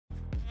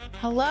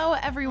Hello,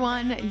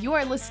 everyone. You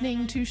are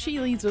listening to She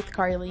Leads with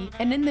Carly,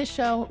 and in this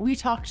show, we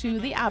talk to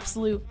the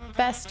absolute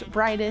best,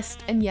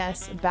 brightest, and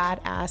yes,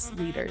 badass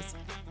leaders.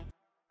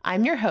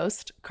 I'm your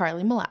host,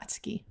 Carly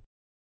Malatsky.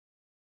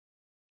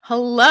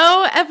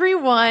 Hello,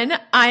 everyone.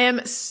 I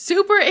am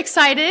super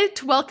excited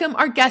to welcome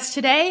our guest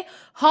today,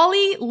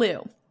 Holly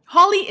Liu.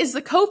 Holly is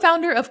the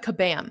co-founder of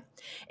Kabam,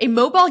 a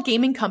mobile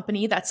gaming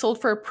company that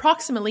sold for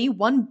approximately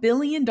 $1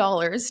 billion to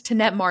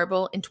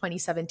NetMarble in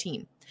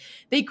 2017.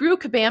 They grew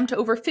Kabam to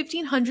over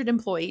 1,500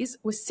 employees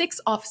with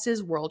 6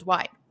 offices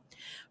worldwide.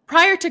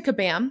 Prior to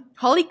Kabam,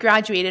 Holly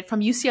graduated from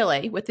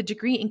UCLA with a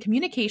degree in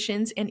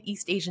Communications and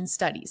East Asian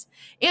Studies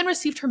and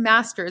received her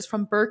master's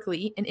from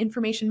Berkeley in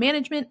Information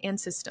Management and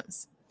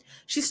Systems.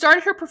 She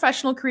started her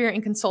professional career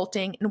in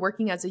consulting and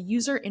working as a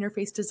user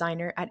interface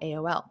designer at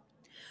AOL.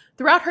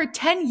 Throughout her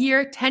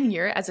 10-year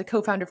tenure as a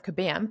co-founder of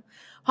Kabam,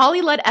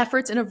 Holly led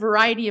efforts in a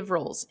variety of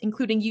roles,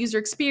 including user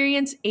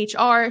experience,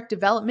 HR,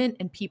 development,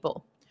 and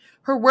people.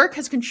 Her work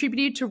has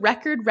contributed to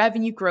record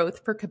revenue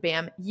growth for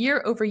Kabam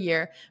year over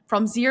year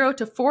from $0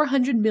 to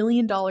 $400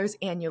 million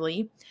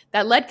annually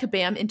that led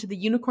Kabam into the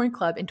Unicorn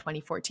Club in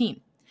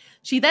 2014.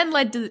 She then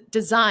led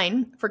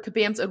design for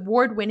Kabam's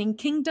award-winning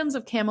Kingdoms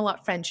of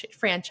Camelot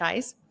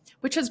franchise,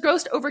 which has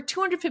grossed over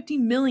 $250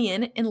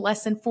 million in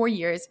less than 4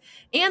 years,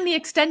 and the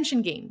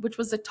extension game, which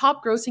was the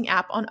top grossing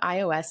app on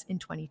iOS in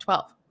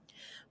 2012.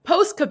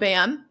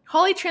 Post-Kabam,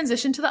 Holly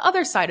transitioned to the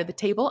other side of the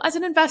table as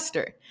an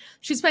investor.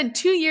 She spent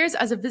 2 years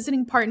as a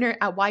visiting partner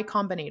at Y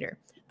Combinator,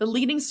 the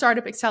leading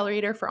startup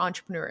accelerator for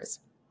entrepreneurs.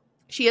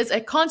 She is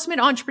a consummate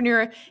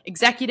entrepreneur,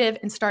 executive,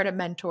 and startup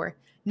mentor.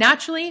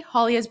 Naturally,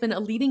 Holly has been a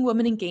leading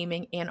woman in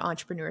gaming and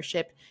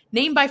entrepreneurship,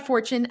 named by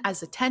Fortune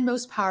as the 10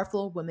 most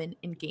powerful women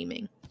in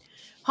gaming.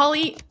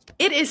 Holly,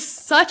 it is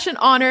such an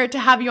honor to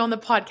have you on the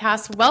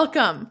podcast.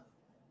 Welcome.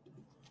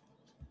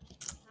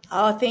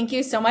 Oh, thank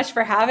you so much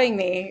for having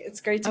me.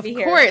 It's great to be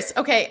here. Of course.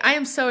 Okay, I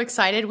am so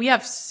excited. We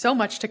have so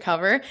much to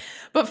cover.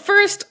 But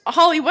first,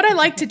 Holly, what I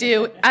like to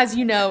do, as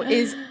you know,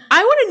 is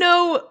I want to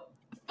know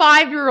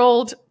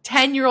 5-year-old,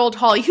 10-year-old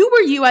Holly. Who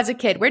were you as a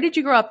kid? Where did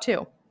you grow up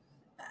to?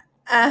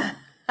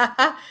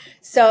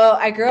 So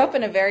I grew up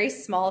in a very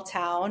small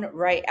town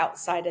right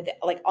outside of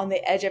on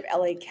the edge of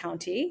LA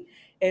County.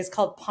 It is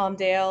called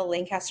Palmdale,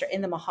 Lancaster,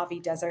 in the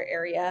Mojave Desert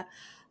area.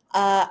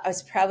 I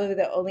was probably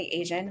the only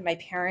Asian. My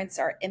parents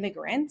are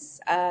immigrants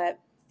they're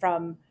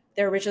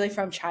originally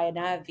from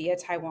China via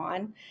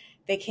Taiwan.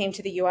 They came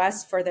to the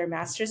US for their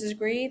master's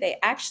degree. They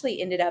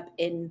actually ended up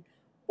in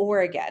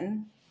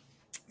Oregon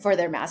for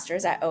their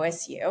master's at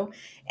OSU.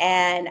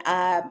 And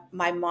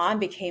my mom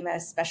became a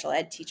special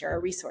ed teacher, a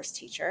resource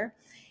teacher.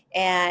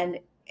 And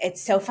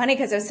it's so funny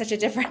because it was such a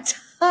different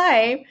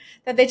time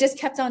that they just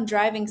kept on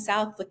driving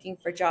south looking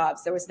for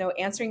jobs. There was no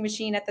answering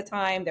machine at the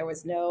time. There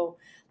was no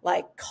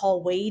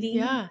call waiting.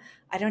 Yeah.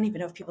 I don't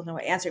even know if people know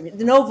what answering.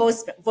 No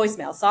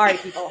voicemail. Sorry,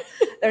 people.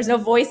 There's no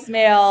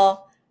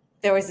voicemail.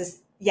 There was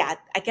this. Yeah,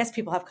 I guess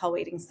people have call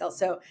waiting still.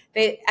 So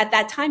at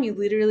that time, you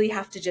literally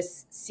have to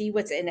just see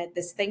what's in it.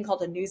 This thing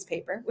called a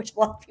newspaper, which a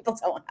lot of people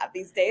don't have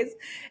these days,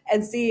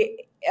 and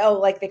see.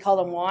 They call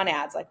them want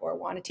ads, or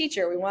want a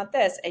teacher. We want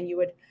this, and you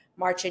would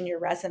march in your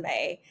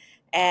resume.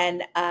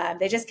 And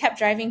they just kept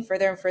driving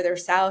further and further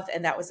south,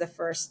 and that was the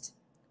first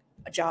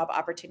job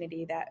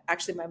opportunity that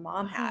actually my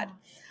mom had.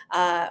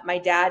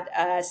 My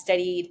dad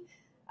studied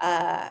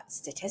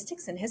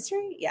statistics and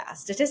history. Yeah,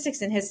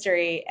 statistics and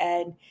history.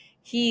 And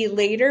he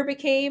later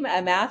became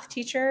a math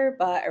teacher,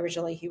 but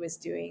originally he was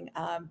doing,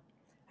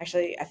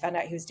 actually I found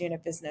out he was doing a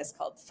business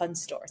called Fun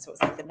Store. So it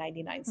was like the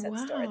 99-cent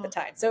store at the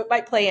time. So it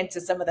might play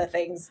into some of the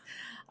things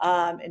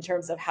in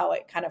terms of how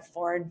it kind of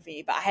formed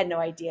me. But I had no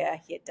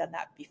idea he had done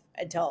that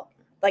until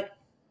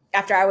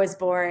after I was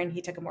born.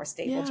 He took a more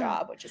stable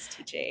job, which is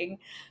teaching.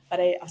 But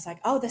I was like,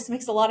 oh, this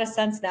makes a lot of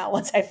sense now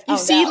once I found out. You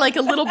see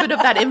a little bit of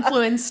that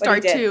influence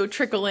start to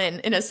trickle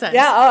in a sense.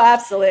 Yeah, oh,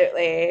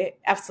 absolutely.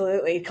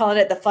 Absolutely. Calling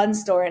it the Fun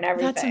Store and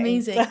everything. That's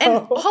amazing. So.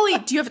 And Holly,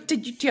 do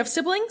you have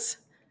siblings?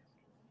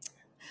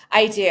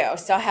 I do.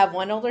 So I have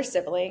one older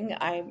sibling.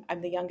 I'm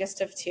the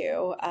youngest of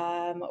 2.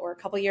 We're a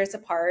couple years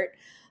apart.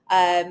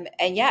 And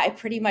yeah, I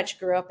pretty much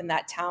grew up in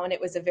that town. It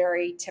was a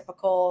very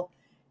typical,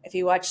 if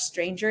you watch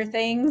Stranger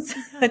Things,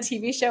 a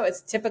TV show,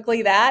 it's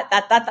typically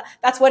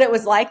that's what it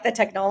was like, the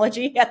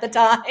technology at the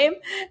time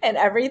and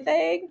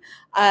everything.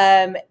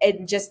 And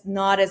just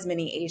not as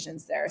many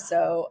Asians there.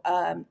 So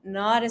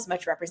not as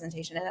much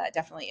representation. And that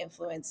definitely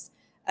influenced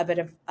a bit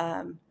of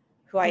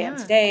who I am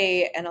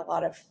today and a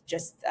lot of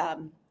just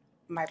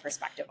my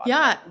perspective on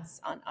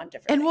things, on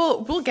different and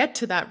things. we'll get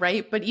to that,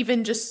 right? But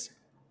even just,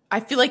 I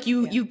feel like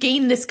you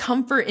gain this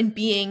comfort in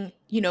being,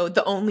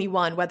 the only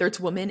one, whether it's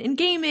women in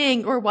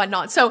gaming or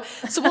whatnot. So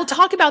we'll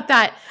talk about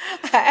that.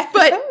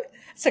 But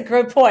it's a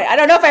good point. I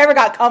don't know if I ever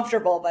got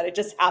comfortable, but it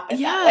just happened.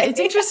 Yeah, it's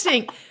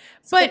interesting.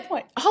 But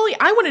Holly,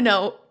 I want to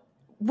know,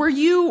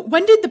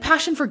 when did the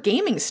passion for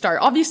gaming start?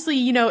 Obviously,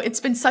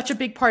 it's been such a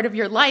big part of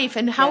your life.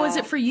 And how was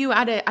it for you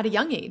at a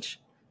young age?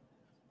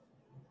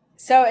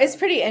 So it's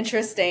pretty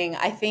interesting.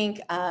 I think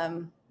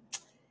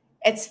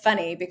It's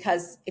funny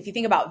because if you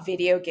think about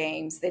video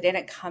games, they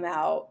didn't come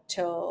out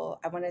till,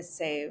 I want to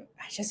say,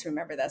 I just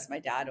remember this. My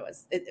dad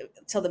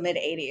till the mid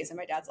 80s. And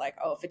my dad's like,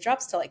 oh, if it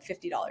drops to like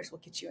 $50, we'll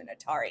get you an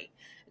Atari.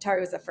 Atari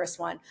was the first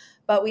one.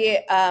 But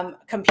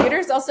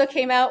computers also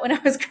came out when I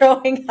was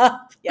growing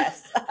up.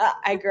 Yes,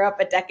 I grew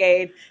up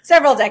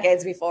several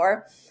decades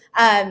before.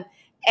 I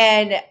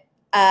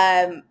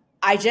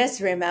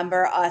just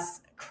remember us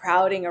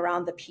crowding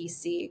around the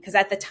PC, because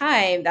at the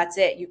time, that's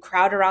it. You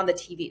crowd around the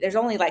TV. There's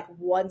only like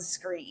one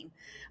screen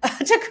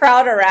to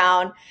crowd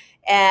around.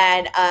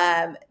 And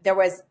there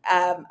was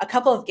a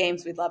couple of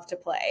games we'd love to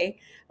play,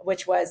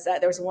 which was,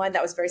 there was one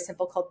that was very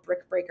simple called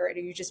Brick Breaker.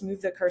 And you just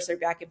move the cursor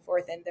back and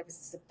forth, and there was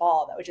this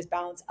ball that would just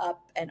bounce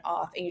up and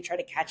off, and you try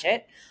to catch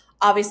it.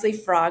 Obviously,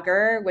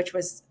 Frogger, which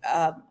was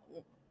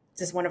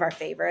just one of our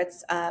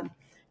favorites.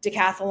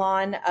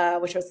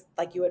 Decathlon, which was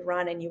like you would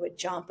run and you would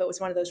jump. It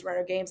was one of those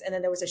runner games. And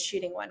then there was a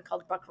shooting one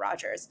called Buck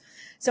Rogers.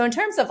 So in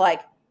terms of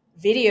like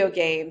video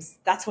games,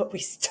 that's what we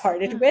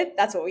started with.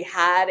 That's what we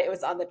had. It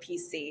was on the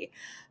PC.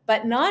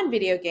 But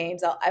non-video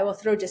games, I will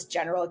throw just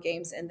general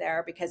games in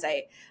there, because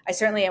I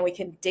certainly, and we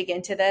can dig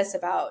into this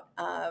about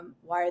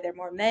why are there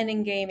more men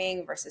in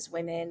gaming versus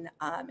women,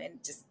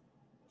 and just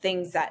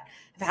things that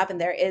have happened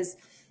there is,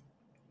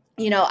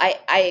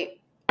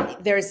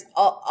 there's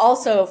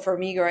also, for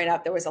me growing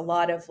up, there was a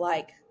lot of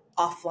like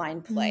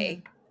offline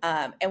play.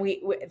 And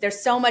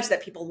there's so much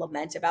that people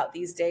lament about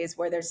these days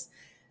where there's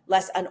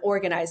less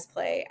unorganized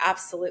play.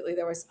 Absolutely.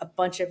 There was a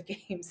bunch of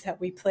games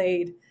that we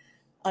played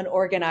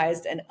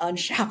unorganized and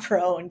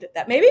unchaperoned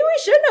that maybe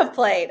we shouldn't have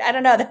played. I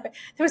don't know. There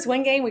was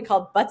one game we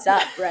called Butts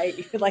Up, right?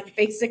 You could like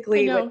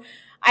basically,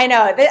 I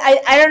know.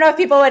 I don't know if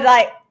people would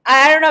like,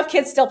 I don't know if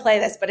kids still play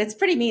this, but it's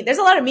pretty mean. There's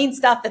a lot of mean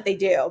stuff that they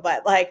do,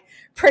 but like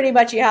pretty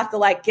much you have to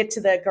like get to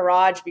the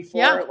garage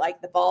before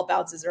like the ball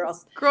bounces, or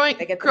else they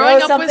could throw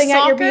something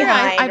at your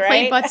behind. I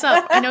played Butts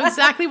Up. I know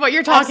exactly what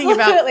you're talking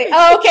Absolutely.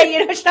 about. Oh, okay. You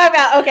know what you're talking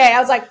about. Okay. I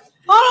was like,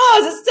 oh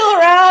no, is it still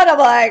around? I'm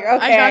like,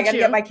 okay, I got to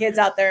get my kids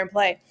out there and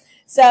play.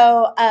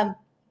 So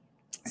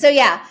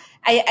yeah,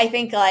 I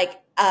think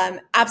like,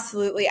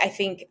 absolutely. I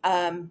think,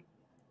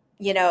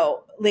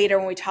 later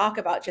when we talk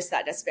about just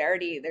that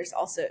disparity, there's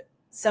also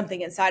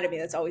something inside of me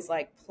that's always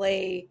like,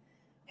 play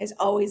has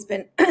always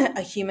been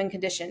a human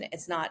condition.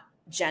 It's not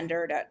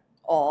gendered at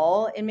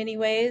all in many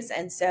ways.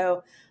 And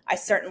so I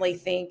certainly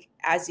think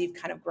as you've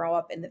kind of grown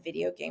up in the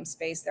video game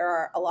space, there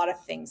are a lot of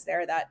things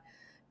there that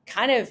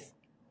kind of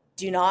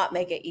do not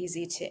make it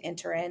easy to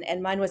enter in.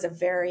 And mine was a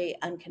very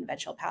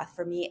unconventional path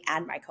for me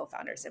and my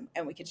co-founders.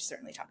 And we could just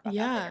certainly talk about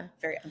that later.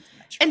 Very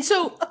unconventional. And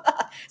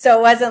so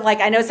it wasn't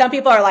like, I know some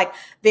people are like,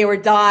 they were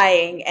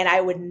dying, and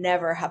I would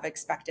never have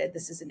expected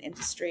this is an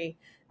industry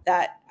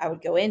that I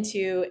would go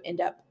into, end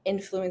up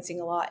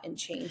influencing a lot and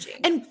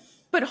changing.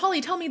 But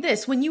Holly, tell me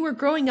this, when you were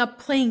growing up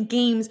playing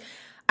games,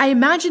 I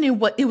imagine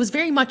it was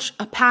very much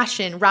a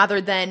passion rather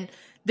than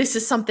this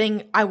is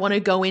something I want to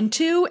go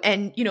into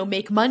and,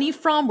 make money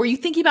from. Were you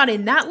thinking about it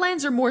in that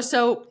lens, or more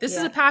so this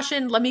is a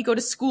passion, let me go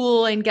to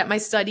school and get my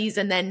studies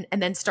and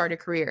then start a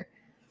career?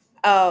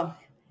 Oh,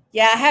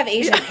 yeah. I have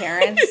Asian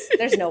parents.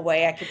 There's no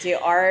way I could do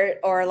art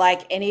or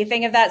like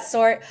anything of that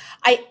sort.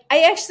 I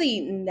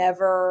actually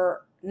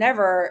never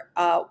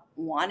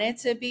wanted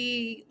to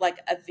be like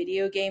a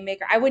video game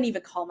maker. I wouldn't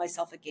even call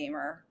myself a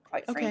gamer,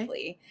 quite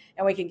frankly.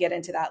 And we can get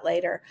into that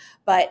later.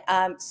 But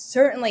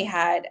certainly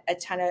had a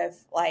ton of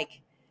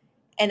like,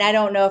 and I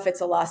don't know if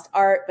it's a lost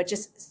art, but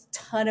just a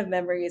ton of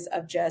memories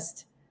of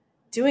just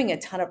doing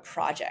a ton of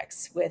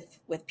projects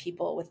with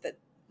people, with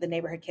the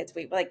neighborhood kids.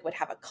 We like would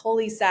have a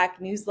cul-de-sac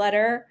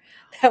newsletter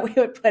that we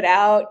would put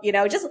out,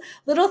 just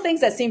little things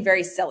that seem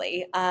very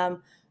silly.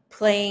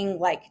 Playing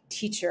like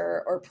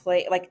teacher, or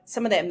play like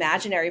some of the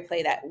imaginary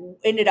play that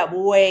ended up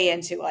way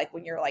into like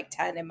when you're like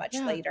 10 and much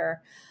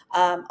later.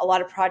 A lot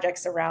of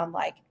projects around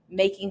like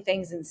making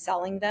things and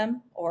selling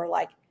them, or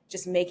like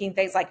just making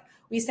things. Like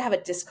we used to have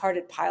a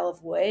discarded pile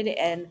of wood,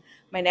 and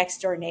my next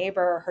door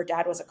neighbor, her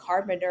dad was a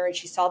carpenter, and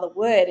she saw the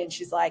wood and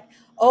she's like,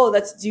 oh,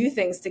 let's do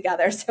things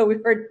together. So we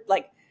were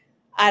like,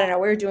 I don't know,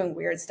 we were doing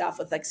weird stuff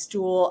with like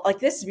stool. Like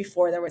this is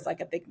before there was like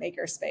a big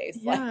maker space.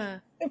 Like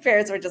my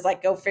parents were just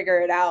like, go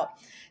figure it out.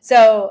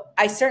 So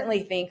I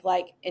certainly think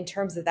like in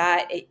terms of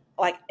that,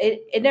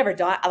 it never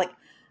dawned. Like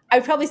I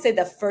would probably say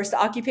the first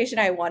occupation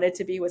I wanted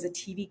to be was a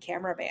TV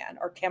cameraman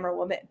or camera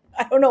woman.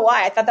 I don't know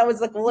why. I thought that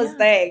was the coolest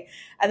thing.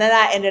 And then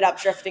that ended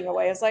up drifting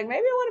away. I was like,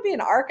 maybe I want to be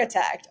an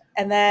architect.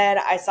 And then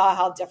I saw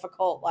how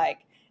difficult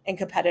and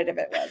competitive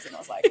it was. And I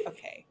was like,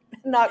 okay,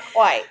 not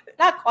quite.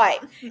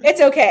 It's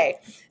okay.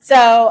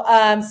 So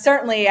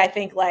certainly I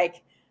think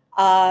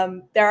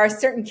there are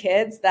certain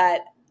kids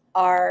that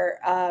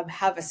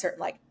have a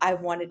certain,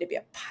 I've wanted to be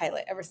a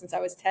pilot ever since I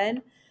was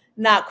 10.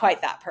 Not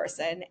quite that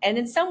person. And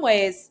in some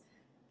ways,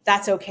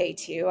 that's okay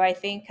too, I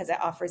think, because it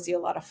offers you a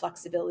lot of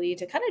flexibility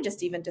to kind of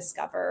just even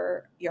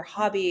discover your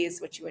hobbies,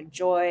 what you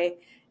enjoy,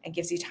 and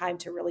gives you time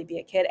to really be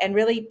a kid and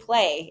really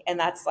play. And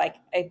that's like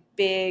a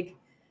big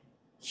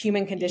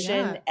human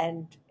condition. Yeah.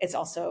 And it's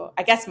also,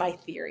 I guess, my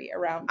theory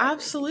around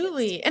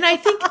Absolutely. And I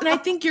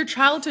think your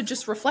childhood,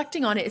 just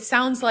reflecting on it, it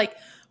sounds like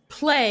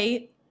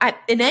play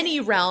in any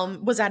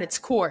realm was at its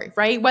core,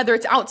 right? Whether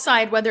it's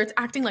outside, whether it's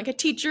acting like a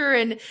teacher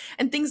and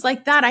things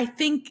like that. I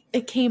think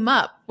it came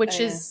up, which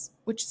is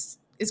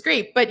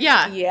great. But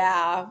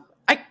yeah,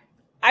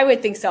 I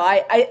would think so.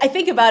 I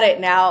think about it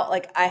now,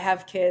 like I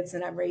have kids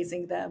and I'm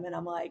raising them, and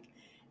I'm like,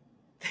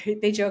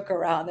 they joke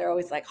around. They're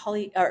always like,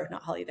 Holly, or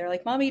not Holly. They're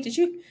like, Mommy, did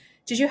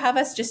you have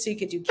us just so you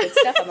could do kid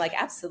stuff? I'm like,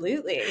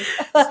 absolutely.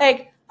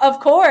 Like, of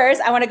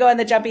course, I want to go in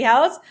the jumpy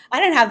house. I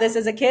didn't have this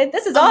as a kid.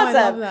 This is awesome.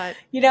 I love that.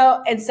 You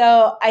know? And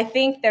so I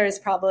think there's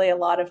probably a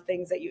lot of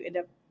things that you end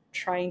up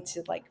trying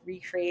to like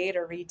recreate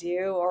or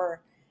redo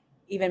or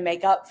even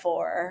make up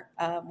for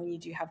when you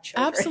do have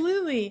children.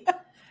 Absolutely.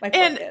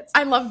 And kids.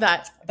 I love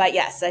that. But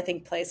yes, I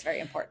think play is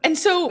very important. And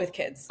so with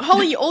kids.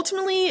 Holly,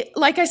 ultimately,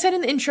 like I said in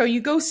the intro,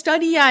 you go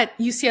study at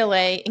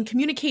UCLA in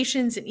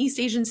communications and East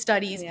Asian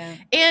studies. Yeah.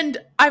 And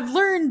I've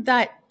learned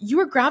that you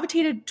were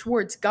gravitated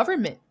towards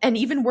government and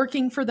even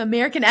working for the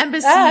American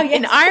Embassy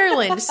in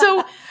Ireland. So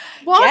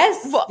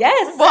yes.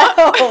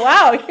 Oh,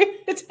 wow.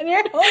 It's in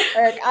your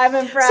homework. I'm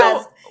impressed.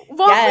 So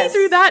walk me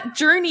through that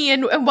journey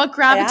and what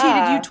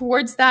gravitated you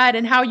towards that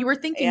and how you were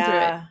thinking through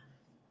it.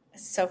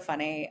 It's so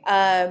funny.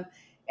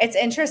 It's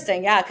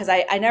interesting, because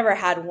I never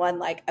had one,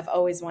 like, I've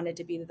always wanted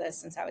to be this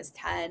since I was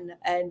 10.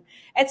 And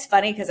it's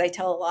funny because I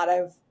tell a lot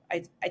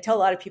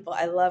of people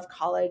I love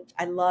college.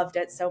 I loved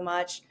it so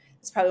much.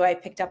 It's probably why I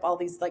picked up all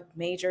these like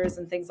majors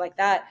and things like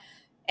that.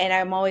 And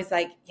I'm always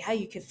like, yeah,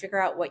 you can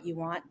figure out what you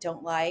want,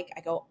 don't like.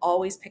 I go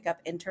always pick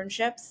up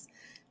internships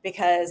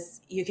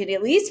because you can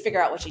at least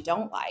figure out what you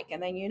don't like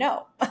and then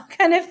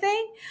kind of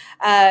thing.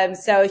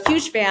 So a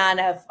huge fan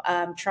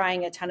of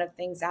trying a ton of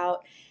things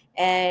out.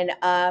 And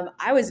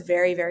I was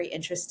very, very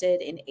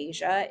interested in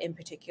Asia in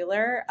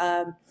particular.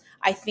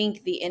 I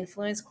think the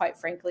influence, quite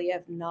frankly,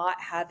 of not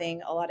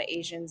having a lot of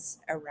Asians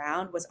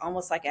around was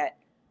almost like at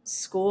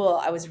school,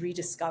 I was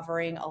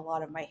rediscovering a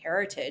lot of my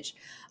heritage.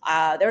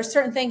 There were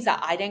certain things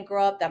that I didn't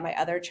grow up that my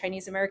other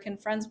Chinese American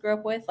friends grew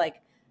up with.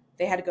 Like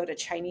they had to go to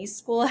Chinese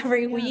school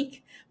every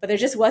week, but there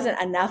just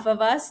wasn't enough of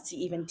us to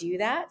even do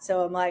that.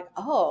 So I'm like,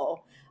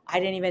 oh, I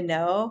didn't even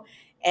know.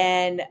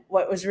 And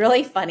what was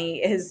really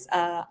funny is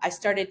I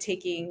started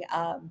taking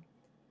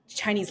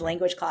Chinese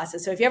language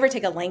classes. So if you ever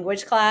take a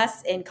language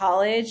class in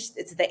college,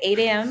 it's the 8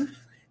 a.m.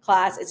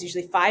 class. It's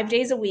usually 5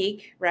 days a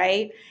week,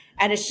 right?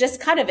 And it's just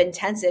kind of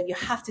intensive. You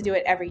have to do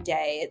it every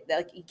day.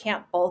 Like you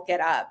can't bulk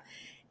it up.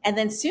 And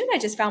then soon I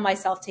just found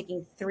myself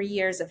taking 3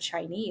 years of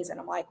Chinese.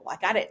 And I'm like, well,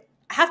 I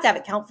have to have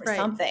it count for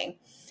something.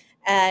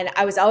 And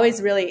I was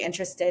always really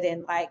interested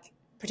in like,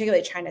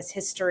 particularly China's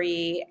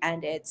history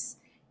and its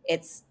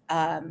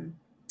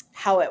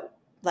how it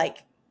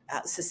like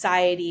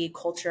society,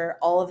 culture,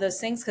 all of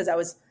those things. Cause I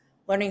was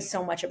learning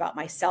so much about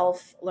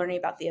myself, learning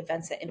about the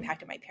events that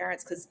impacted my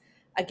parents. Cause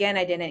again,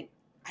 I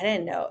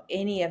didn't know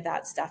any of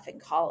that stuff in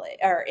college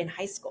or in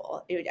high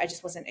school. I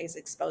just wasn't as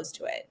exposed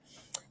to it.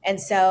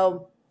 And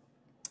so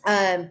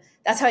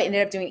that's how I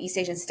ended up doing East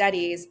Asian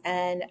studies.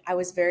 And I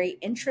was very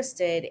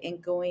interested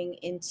in going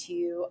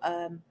into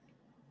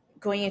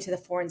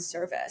the Foreign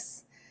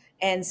Service.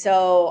 And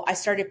so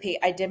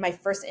I did my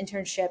first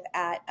internship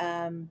at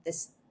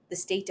the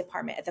State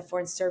Department at the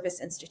Foreign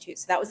Service Institute.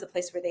 So that was the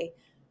place where they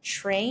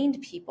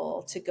trained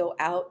people to go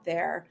out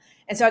there.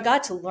 And so I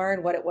got to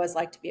learn what it was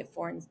like to be a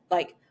foreign,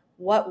 like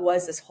what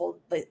was this whole,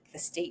 like the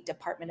State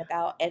Department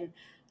about? And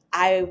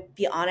I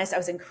be honest, I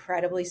was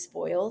incredibly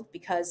spoiled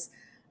because,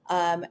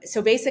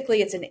 so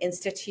basically it's an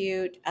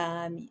institute.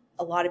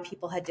 A lot of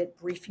people did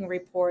briefing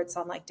reports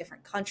on like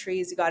different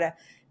countries. You got to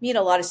meet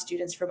a lot of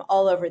students from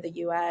all over the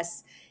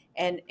US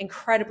and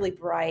incredibly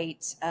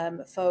bright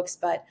folks.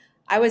 But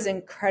I was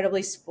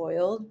incredibly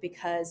spoiled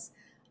because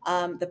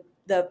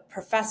the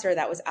professor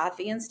that was at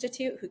the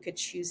institute who could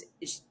choose,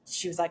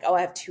 she was like, oh,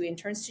 I have 2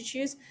 interns to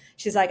choose.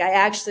 She's like, I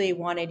actually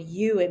wanted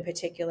you in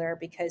particular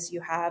because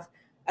you have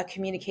a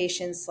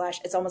communications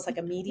 / it's almost like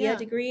a media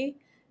degree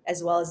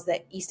as well as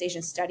the East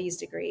Asian Studies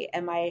degree.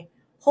 And my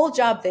whole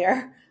job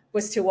there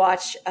was to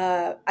watch,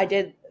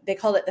 they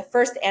called it the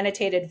first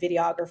annotated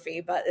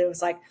videography, but it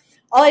was like,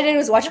 all I did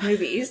was watch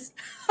movies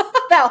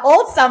that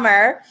whole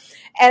summer.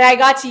 And I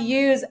got to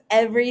use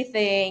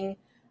everything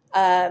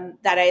that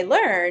I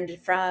learned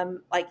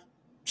from like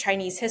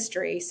Chinese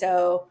history.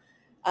 So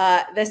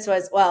this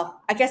was,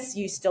 well, I guess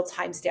you still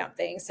timestamp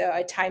things. So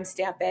I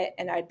timestamp it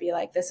and I'd be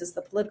like, this is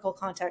the political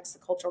context,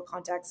 the cultural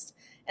context,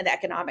 and the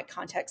economic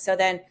context. So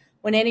then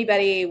when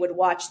anybody would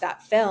watch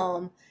that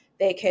film,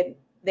 they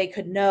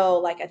could know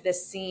like at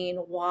this scene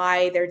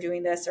why they're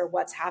doing this or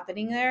what's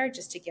happening there,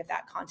 just to give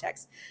that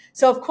context.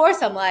 So of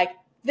course I'm like,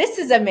 this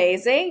is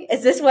amazing.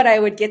 Is this what I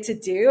would get to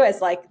do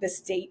as like the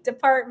State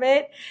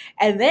Department?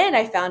 And then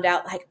I found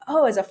out like,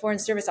 oh, as a Foreign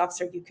Service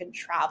officer, you can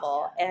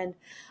travel. And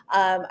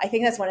I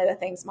think that's one of the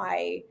things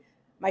my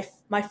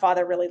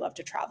father really loved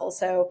to travel.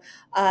 So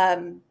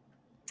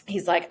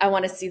he's like, I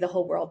want to see the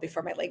whole world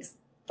before my legs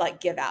like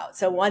give out.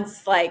 So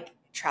once like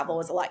travel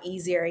was a lot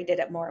easier. He did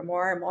it more and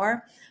more and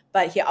more,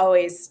 but he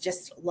always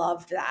just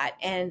loved that.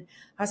 And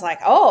I was like,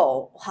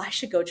 oh, well, I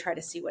should go try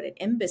to see what an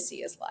embassy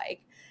is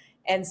like.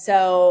 And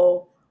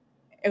so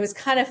it was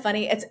kind of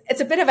funny.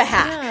 It's a bit of a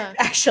hack,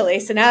 actually.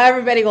 So now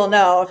everybody will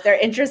know if they're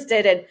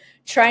interested in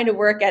trying to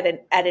work at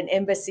an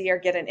embassy or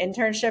get an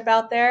internship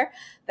out there,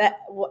 that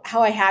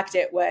how I hacked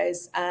it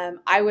was,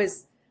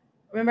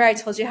 remember I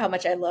told you how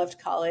much I loved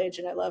college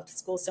and I loved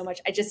school so much.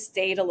 I just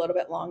stayed a little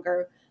bit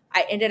longer.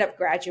 I ended up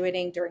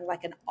graduating during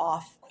like an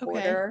off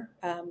quarter.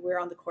 Okay. We were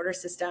on the quarter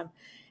system.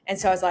 And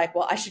so I was like,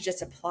 well, I should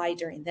just apply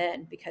during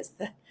then because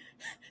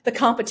the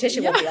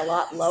competition will be a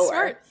lot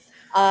lower.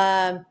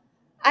 Smart.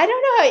 I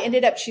don't know how I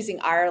ended up choosing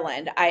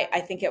Ireland.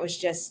 I think it was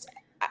just,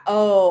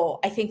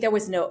 I think there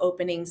was no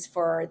openings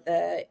for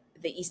the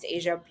East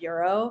Asia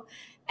Bureau.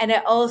 And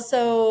it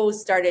also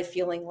started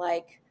feeling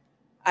like,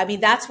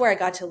 that's where I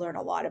got to learn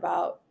a lot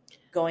about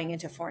going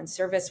into foreign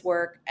service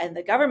work. And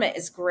the government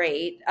is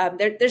great.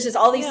 There's just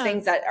all these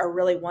things that are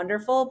really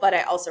wonderful. But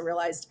I also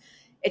realized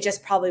it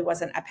just probably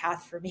wasn't a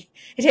path for me.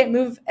 It didn't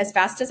move as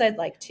fast as I'd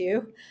like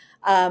to.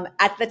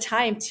 At the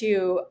time,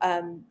 too,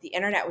 the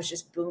internet was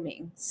just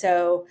booming.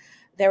 So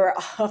there were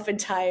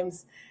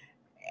oftentimes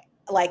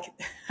like,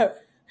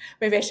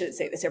 maybe I shouldn't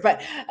say this here,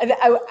 but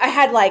I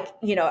had like,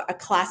 a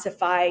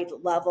classified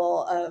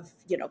level of,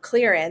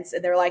 clearance.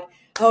 And they're like,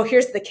 oh,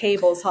 here's the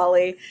cables,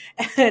 Holly.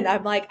 And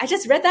I'm like, I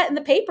just read that in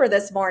the paper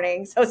this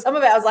morning. So some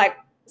of it I was like,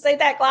 this ain't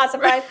that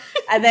classified.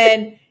 And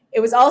then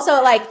it was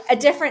also like a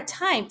different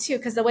time too,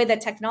 because the way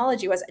that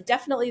technology was,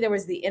 definitely there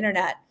was the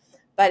internet,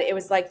 but it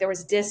was like there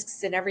was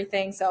disks and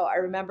everything. So I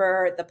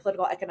remember the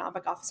political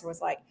economic officer was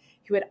like,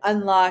 he would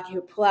unlock, he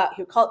would pull out,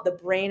 he would call it the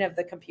brain of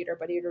the computer,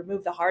 but he would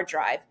remove the hard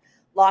drive,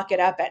 lock it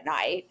up at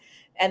night,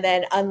 and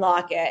then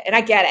unlock it. And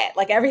I get it.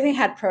 Like everything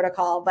had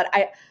protocol, but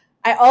I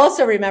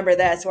also remember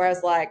this where I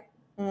was like,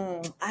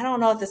 I don't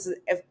know if this is,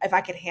 if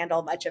I could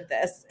handle much of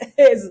this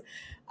is,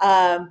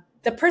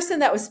 the person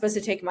that was supposed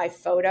to take my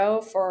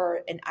photo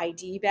for an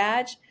ID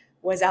badge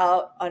was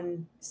out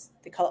on,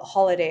 they call it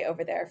holiday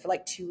over there for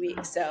like 2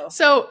 weeks.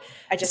 So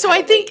I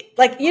think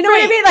like, you know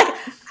what I mean? Like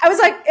I was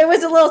like, it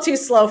was a little too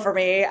slow for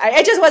me.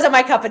 It just wasn't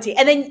my cup of tea.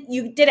 And then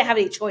you didn't have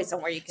any choice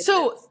on where you could.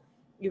 So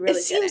you really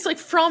it seems like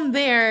from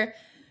there.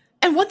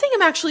 And one thing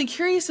I'm actually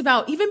curious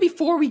about, even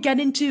before we get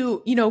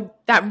into,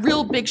 that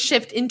real big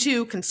shift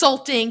into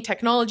consulting,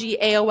 technology,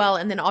 AOL,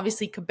 and then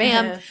obviously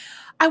Kabam,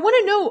 I want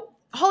to know,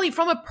 Holly,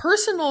 from a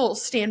personal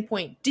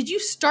standpoint, did you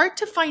start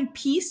to find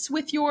peace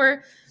with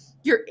your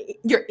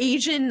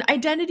Asian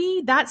identity,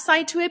 that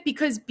side to it,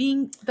 because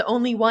being the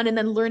only one and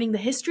then learning the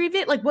history of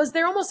it, like, was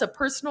there almost a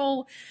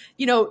personal,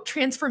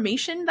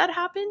 transformation that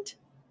happened?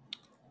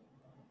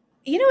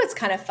 It's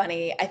kind of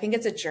funny. I think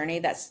it's a journey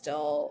that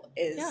still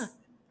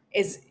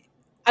is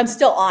I'm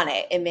still on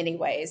it in many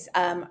ways.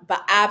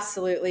 But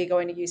absolutely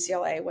going to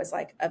UCLA was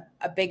like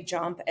a big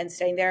jump, and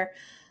staying there.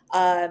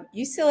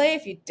 UCLA,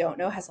 if you don't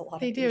know, has a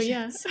lot of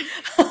Asians.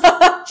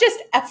 Just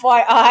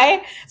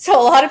FYI. So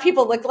a lot of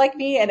people look like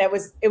me, and it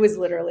was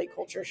literally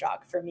culture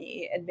shock for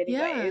me in many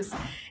ways.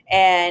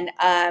 And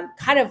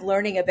kind of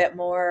learning a bit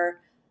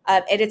more.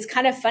 And it's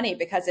kind of funny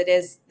because it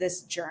is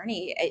this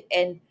journey,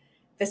 and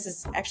this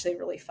is actually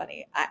really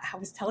funny. I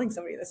was telling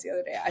somebody this the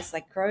other day. I was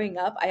like, growing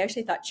up, I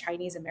actually thought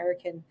Chinese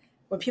American,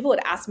 when people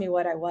would ask me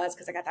what I was,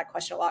 because I got that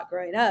question a lot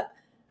growing up,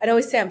 I'd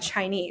always say I'm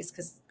Chinese,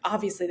 because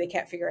obviously they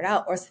can't figure it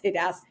out, or they'd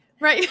ask.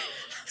 Right.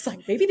 I was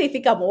like, maybe they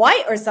think I'm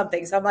white or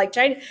something. So I'm like,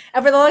 Chinese.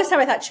 And for the longest time,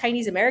 I thought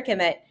Chinese American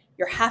meant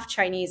you're half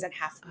Chinese and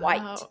half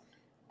white. Oh.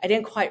 I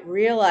didn't quite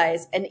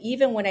realize. And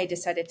even when I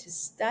decided to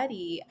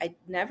study, I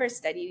never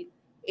studied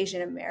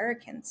Asian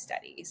American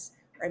studies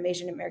or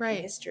Asian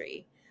American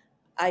history.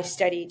 I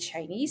studied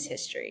Chinese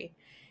history.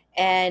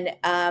 And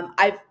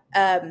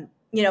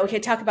we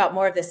could talk about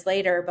more of this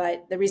later,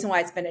 but the reason why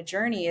it's been a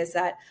journey is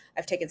that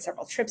I've taken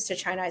several trips to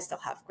China. I still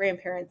have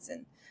grandparents,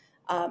 and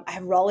I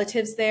have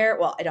relatives there.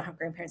 Well, I don't have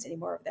grandparents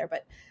anymore over there,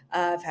 but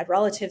I've had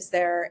relatives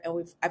there,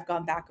 and I've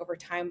gone back over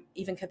time.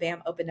 Even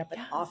Kabam opened up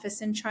an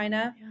office in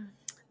China.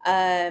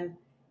 Yeah.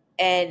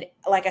 And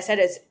like I said,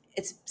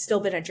 it's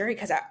still been a journey,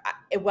 because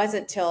it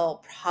wasn't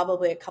till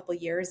probably a couple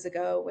of years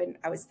ago when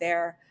I was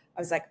there,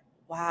 I was like,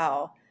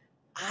 wow,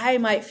 I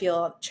might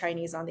feel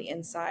Chinese on the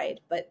inside,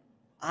 but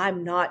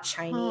I'm not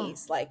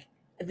Chinese. Like,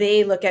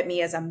 they look at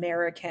me as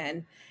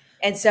American.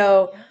 And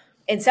so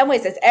in some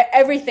ways,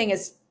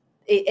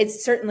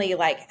 it's certainly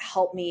like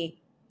helped me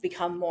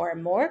become more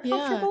and more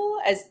comfortable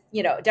as,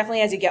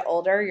 definitely as you get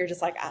older, you're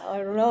just like, I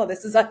don't know,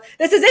 this is it.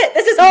 This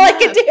is all I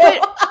can do.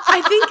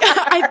 I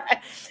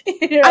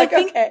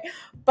think, okay.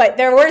 But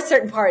there were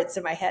certain parts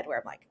in my head where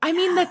I'm like,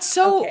 that's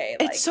so,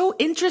 it's so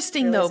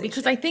interesting though,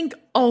 because I think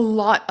a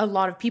lot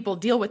of people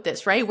deal with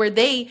this, right? Where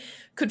they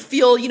could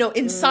feel,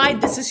 inside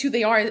this is who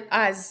they are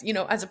as,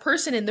 as a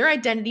person and their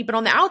identity, but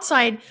on the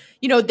outside,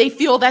 they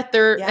feel that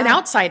they're an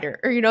outsider,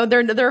 or,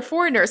 they're a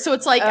foreigner. So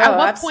it's like, at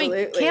what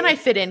point can I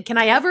fit in? Can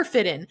I ever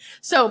fit in?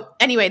 So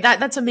anyway,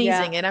 that's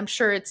amazing. Yeah. And I'm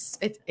sure it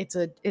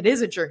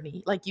is a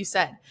journey, like you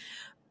said.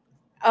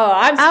 Oh,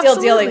 I'm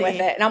still dealing with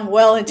it, and I'm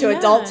well into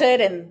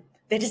adulthood, and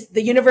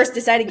the universe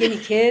decided to give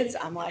me kids.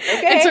 I'm like,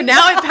 okay. And so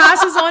now it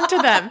passes on to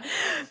them.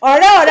 Or no,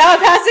 now I'm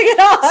passing it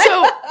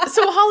on.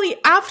 So Holly,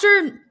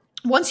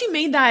 once you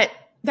made that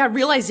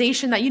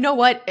realization that, you know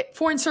what,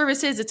 foreign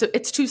services,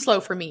 it's too slow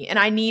for me, and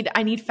I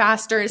need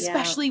faster,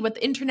 especially with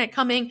the internet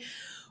coming.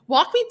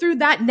 Walk me through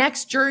that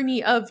next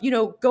journey of, you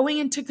know, going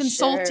into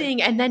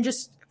consulting and then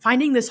just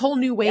finding this whole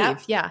new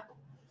wave. Yeah.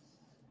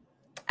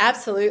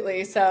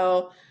 Absolutely.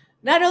 So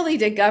not only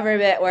did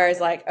government, where I was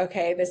like,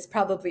 okay, this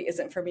probably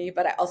isn't for me,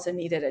 but I also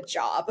needed a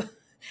job.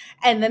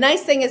 And the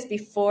nice thing is,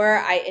 before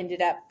I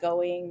ended up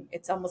going,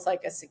 it's almost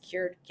like a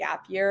secured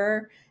gap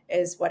year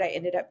is what I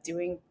ended up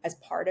doing as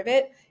part of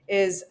it,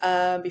 is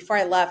before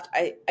I left,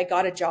 I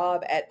got a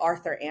job at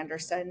Arthur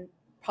Andersen.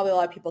 Probably a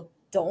lot of people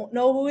don't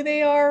know who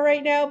they are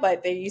right now,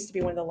 but they used to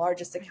be one of the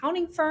largest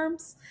accounting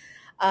firms.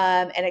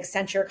 And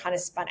Accenture kind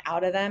of spun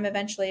out of them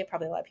eventually.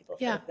 Probably a lot of people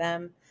have heard of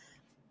them.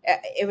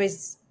 It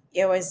was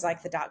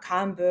like the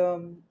 .com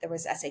boom. There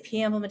was SAP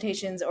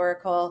implementations,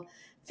 Oracle,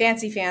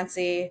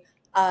 fancy.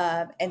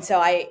 And so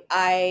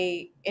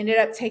I ended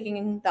up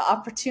taking the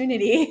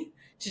opportunity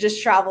to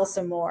just travel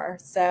some more.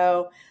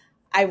 So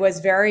I was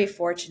very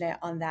fortunate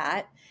on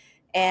that.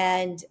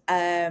 And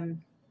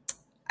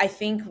I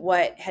think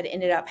what had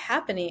ended up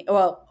happening,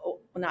 what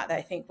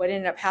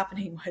ended up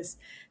happening was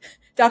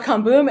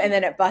 .com boom, and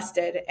then it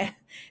busted. And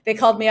they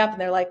called me up and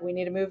they're like, we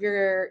need to move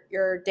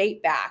your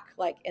date back,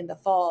 like in the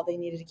fall. They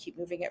needed to keep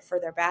moving it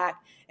further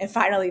back. And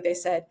finally they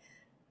said,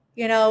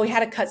 you know, we had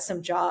to cut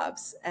some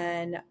jobs.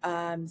 And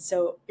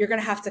so you're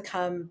going to have to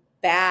come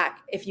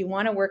back. If you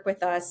want to work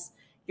with us,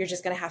 you're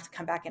just going to have to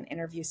come back and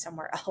interview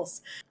somewhere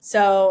else.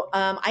 So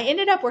I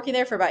ended up working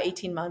there for about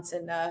 18 months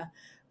and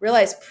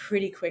realized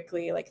pretty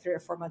quickly, like 3 or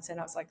 4 months in,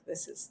 I was like,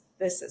 this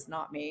is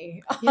not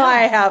me. Yeah. I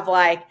have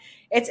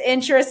it's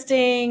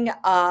interesting,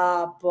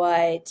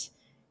 but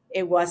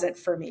it wasn't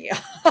for me.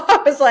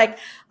 I was like,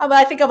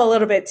 I think I'm a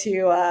little bit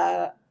too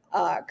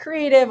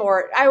creative,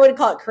 or I wouldn't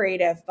call it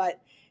creative, but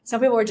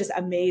some people were just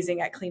amazing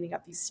at cleaning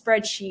up these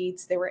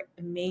spreadsheets. They were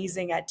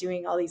amazing at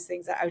doing all these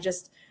things that I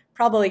just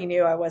probably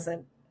knew I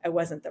wasn't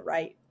the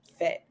right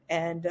fit.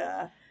 And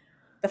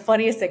the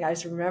funniest thing, I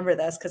just remember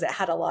this because it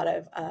had a lot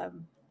of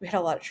we had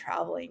a lot of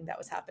traveling that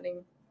was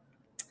happening.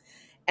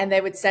 And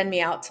they would send me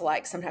out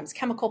to sometimes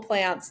chemical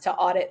plants to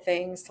audit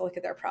things, to look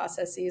at their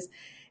processes.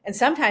 And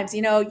sometimes,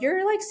 you know, you're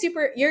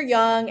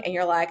young and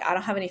you're like, I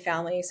don't have any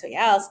family. So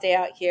yeah, I'll stay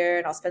out here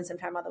and I'll spend some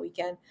time on the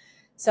weekend.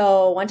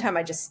 So one time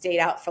I just stayed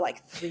out for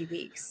 3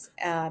 weeks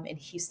in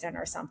Houston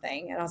or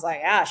something. And I was like,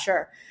 yeah,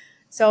 sure.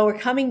 So we're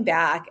coming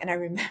back. And I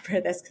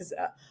remember this because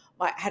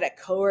I had a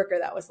coworker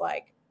that was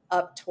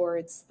up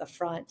towards the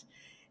front.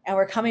 And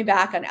we're coming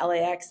back on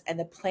LAX and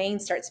the plane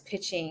starts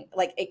pitching.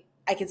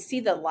 I could see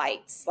the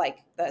lights,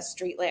 the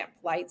street lamp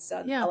lights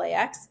on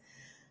LAX.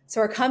 So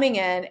we're coming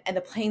in and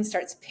the plane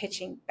starts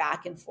pitching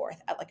back and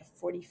forth at a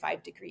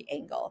 45-degree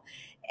angle.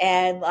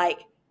 And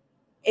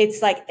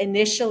it's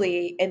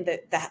initially, and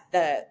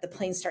the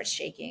plane starts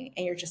shaking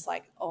and you're just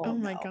like, oh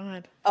my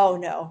God. Oh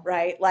no,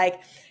 right?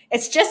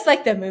 It's just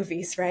like the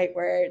movies, right?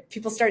 Where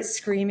people start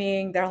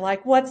screaming. They're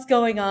like, what's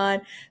going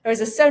on? There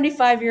was a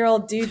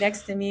 75-year-old dude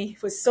next to me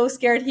who was so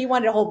scared he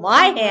wanted to hold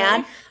my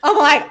hand. I'm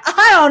like,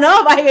 I don't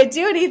know if I could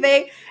do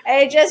anything. And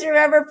I just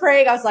remember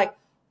praying. I was like,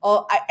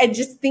 and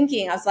just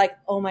thinking, I was like,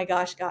 oh my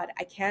gosh, God,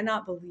 I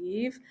cannot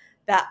believe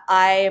that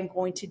I am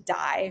going to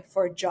die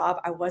for a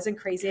job I wasn't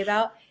crazy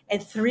about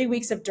and 3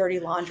 weeks of dirty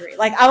laundry. I'm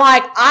like,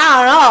 I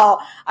don't know.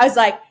 I was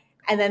like,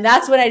 and then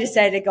that's when I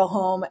decided to go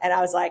home. And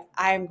I was like,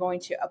 I am going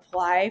to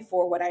apply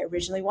for what I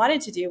originally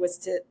wanted to do, was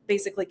to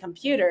basically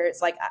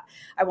computers.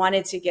 I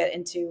wanted to get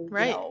into,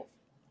 right. You know,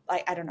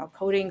 I don't know,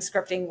 coding,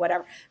 scripting,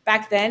 whatever.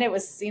 Back then it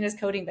was seen as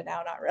coding, but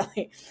now not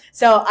really.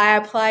 So I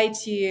applied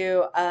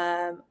to,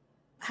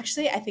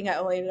 actually, I think I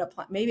only ended up,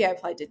 maybe I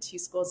applied to 2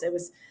 schools. It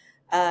was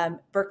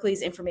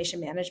Berkeley's Information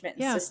Management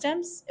and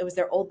Systems. It was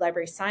their old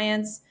library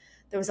science.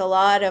 There was a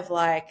lot of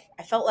I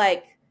felt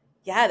like,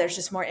 yeah, there's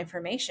just more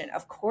information.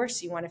 Of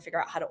course, you want to figure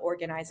out how to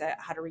organize it,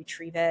 how to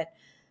retrieve it.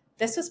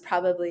 This was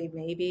probably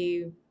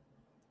maybe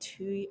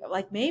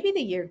maybe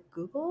the year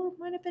Google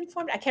might have been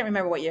formed. I can't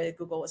remember what year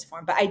Google was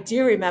formed, but I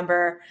do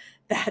remember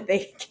that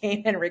they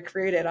came and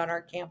recruited on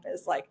our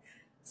campus.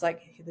 It's like,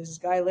 hey, there's this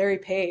guy, Larry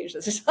Page. I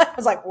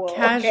was like, whoa,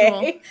 casual.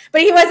 Okay.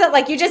 But he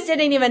wasn't you just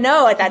didn't even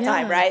know at that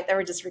time, right? They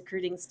were just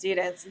recruiting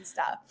students and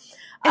stuff.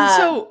 And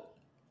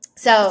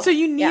so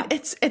you need,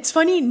 it's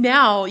funny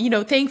now, you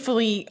know,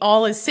 thankfully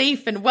all is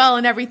safe and well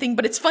and everything,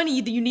 but it's funny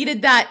that you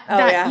needed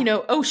that you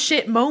know, oh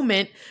shit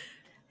moment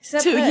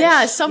push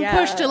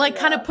to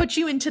kind of put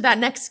you into that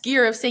next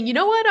gear of saying, you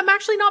know what, I'm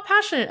actually not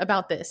passionate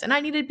about this and I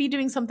need to be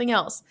doing something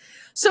else.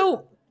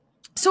 So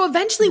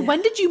eventually,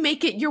 when did you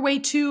make it your way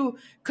to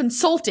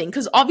consulting?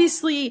 Because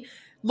obviously,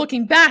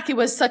 looking back, it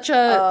was such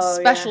a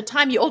special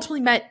time. You ultimately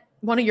met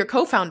one of your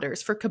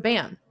co-founders for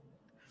Kabam.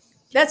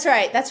 That's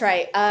right.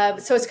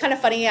 So it's kind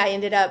of funny. I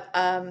ended up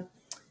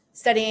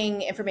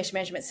studying information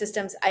management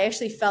systems. I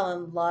actually fell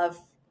in love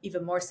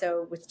even more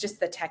so with just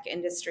the tech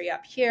industry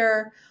up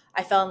here.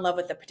 I fell in love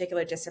with the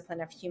particular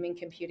discipline of human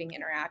computing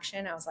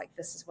interaction. I was like,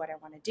 this is what I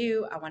want to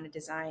do. I want to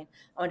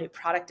do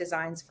product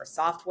designs for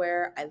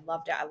software. I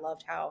loved it. I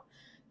loved how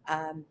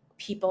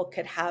people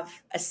could have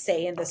a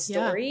say in the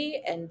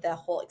story and the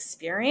whole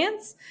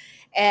experience.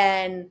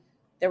 And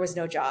there was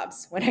no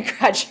jobs when I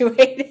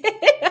graduated.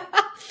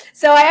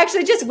 So I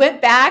actually just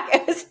went back.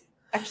 It was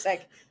actually,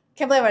 I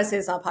can't believe I want to say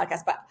this on a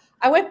podcast, but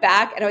I went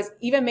back and I was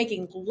even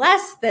making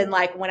less than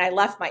like when I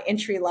left my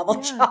entry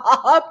level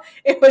job.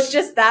 It was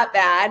just that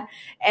bad.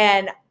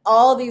 And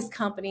all these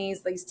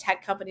companies, these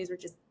tech companies were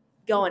just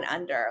going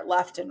under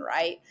left and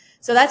right.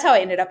 So that's how I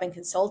ended up in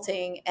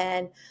consulting.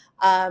 And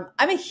I'm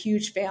a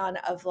huge fan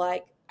of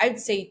like, I'd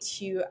say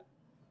two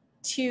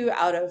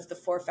out of the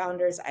 4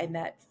 founders I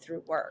met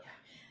through work.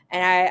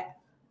 And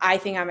I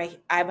think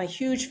I'm a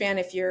huge fan.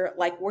 If you're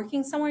like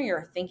working somewhere,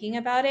 you're thinking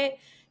about it,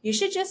 you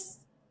should just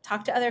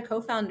talk to other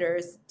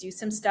co-founders, do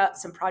some stuff,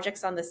 some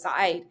projects on the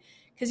side,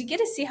 because you get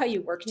to see how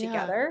you work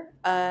together.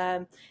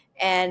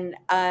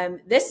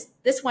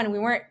 This one, we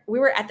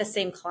were at the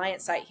same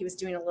client site. He was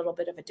doing a little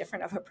bit of a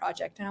different of a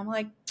project. And I'm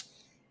like,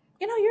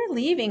 you're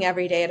leaving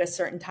every day at a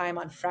certain time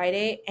on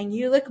Friday and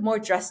you look more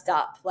dressed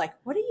up. Like,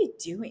 what are you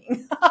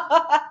doing?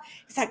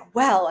 He's like,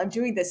 well, I'm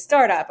doing this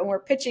startup and we're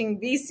pitching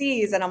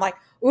VCs. And I'm like,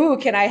 ooh,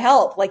 can I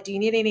help? Like, do you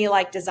need any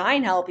like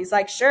design help? He's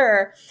like,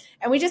 sure.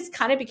 And we just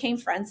kind of became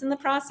friends in the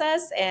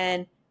process.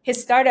 And his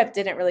startup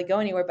didn't really go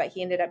anywhere, but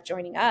he ended up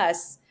joining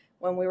us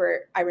when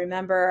I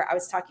remember I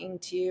was talking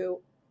to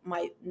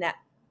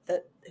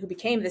who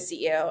became the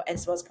CEO and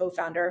as well as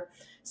co-founder.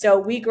 So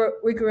we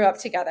grew up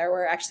together.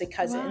 We're actually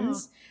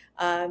cousins. Wow.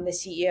 The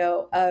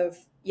CEO of,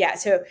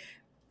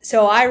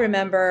 So I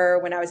remember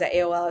when I was at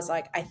AOL, I was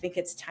like, I think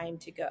it's time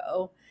to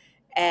go.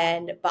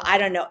 But I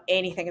don't know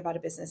anything about a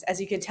business.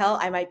 As you can tell,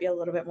 I might be a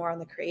little bit more on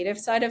the creative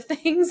side of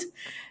things.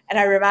 And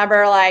I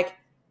remember like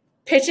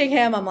pitching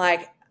him. I'm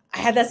like, I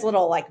had this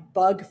little like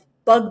bug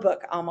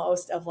book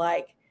almost of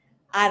like,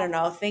 I don't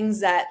know, things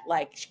that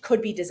like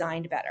could be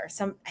designed better. I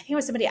think it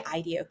was somebody at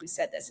IDEO who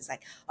said this. It's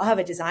like, I'll have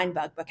a design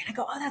bug book. And I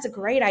go, oh, that's a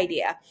great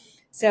idea.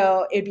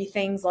 So it'd be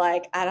things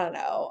like, I don't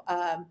know,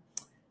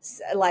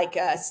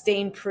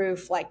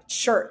 stain-proof like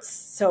shirts.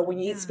 So when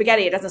you eat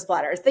spaghetti, it doesn't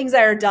splatter. Things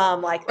that are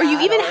dumb, like or you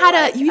even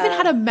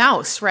had a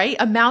mouse, right?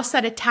 A mouse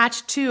that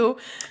attached to.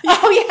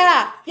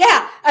 Oh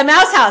yeah, a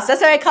mouse house. That's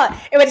what I call it.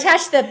 It would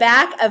attach to the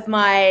back of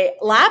my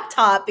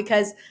laptop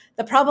because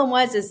the problem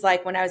is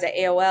like when I was at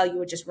AOL, you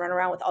would just run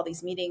around with all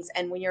these meetings,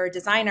 and when you're a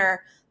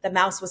designer, the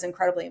mouse was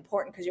incredibly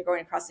important because you're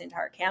going across the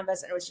entire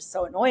canvas, and it was just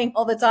so annoying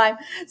all the time.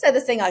 So I had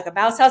this thing like a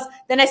mouse house.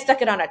 Then I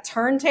stuck it on a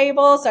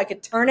turntable so I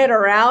could turn it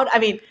around. I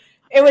mean,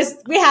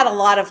 we had a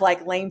lot of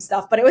like lame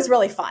stuff, but it was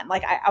really fun.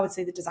 Like I would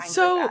say the design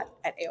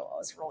at AOL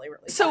was really,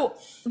 really fun. So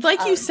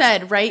like you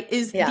said, right,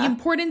 is the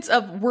importance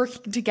of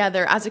working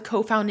together as a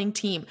co-founding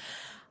team.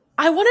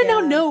 I want to now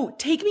know,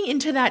 take me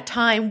into that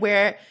time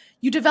where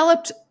you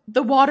developed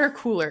the water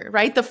cooler,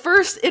 right? The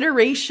first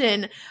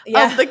iteration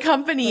of the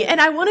company. And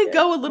I want to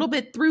go a little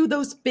bit through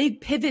those big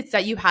pivots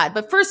that you had.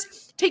 But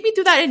first, take me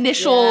through that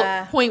initial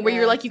point where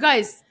you're like, you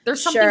guys,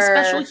 there's something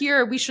special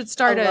here. We should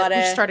start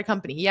a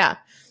company. Yeah.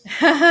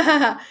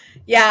 A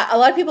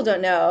lot of people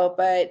don't know,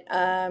 but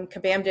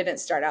Kabam didn't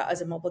start out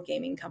as a mobile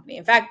gaming company.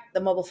 In fact, the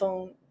mobile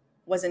phone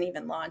wasn't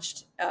even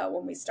launched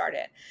when we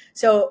started.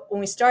 So when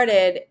we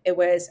started, it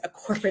was a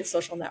corporate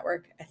social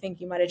network. I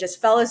think you might have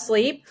just fell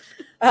asleep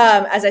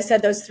as I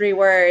said those 3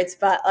 words.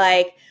 But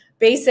like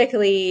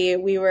basically,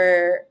 we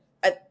were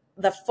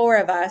the 4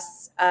 of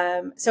us.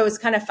 So it's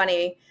kind of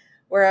funny.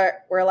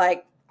 We're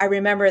like, I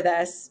remember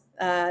this.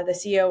 The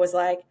CEO was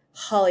like,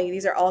 Holly,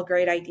 these are all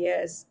great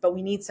ideas, but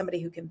we need somebody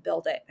who can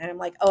build it. And I'm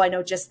like, oh, I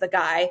know just the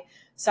guy.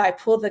 So I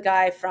pulled the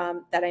guy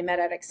that I met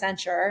at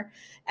Accenture,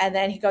 and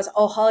then he goes,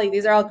 oh, Holly,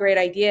 these are all great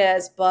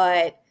ideas,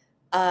 but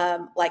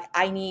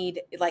I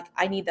need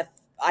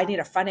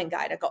a front end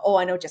guy. To go, oh,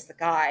 I know just the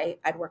guy.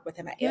 I'd work with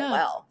him at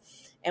AOL,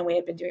 and we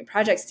had been doing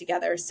projects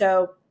together.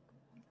 So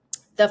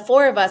the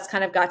 4 of us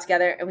kind of got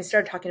together and we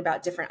started talking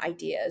about different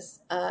ideas.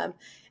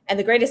 And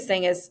the greatest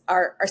thing is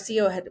our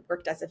CEO had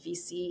worked as a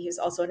VC. He was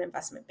also an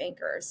investment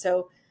banker.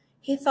 So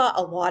he thought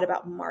a lot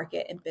about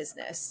market and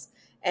business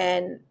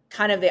and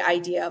kind of the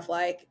idea of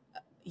like,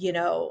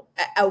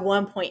 at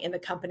one point in the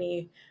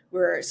company, we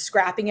were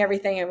scrapping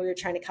everything and we were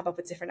trying to come up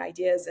with different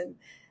ideas. And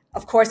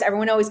of course,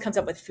 everyone always comes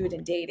up with food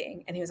and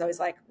dating. And he was always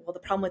like, well, the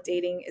problem with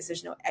dating is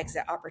there's no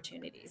exit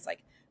opportunities.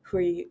 Like,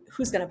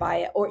 who's going to buy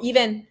it? Or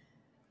even,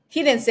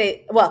 he didn't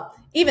say, well,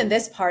 even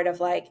this part of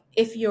like,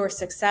 if you're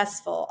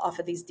successful off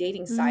of these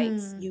dating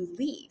sites, you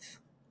leave.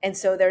 And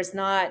so there's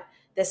not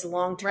this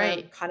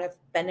long-term kind of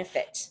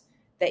benefit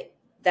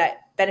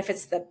that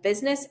benefits the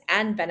business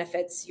and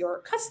benefits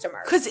your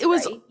customers. Because it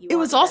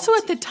was also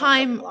at the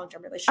time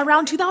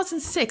around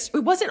 2006.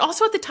 It wasn't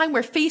also at the time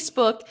where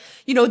Facebook,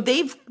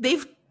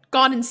 they've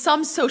gone in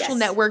some social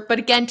network, but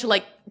again to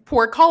like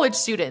poor college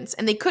students,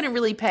 and they couldn't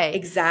really pay.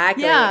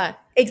 Exactly. Yeah.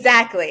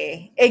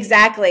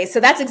 Exactly.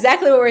 So that's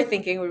exactly what we're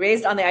thinking. We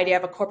raised on the idea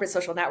of a corporate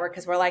social network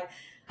because we're like,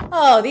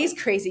 oh, these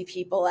crazy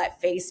people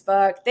at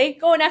Facebook, they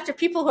going after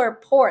people who are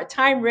poor,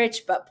 time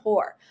rich, but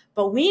poor.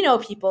 But we know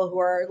people who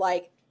are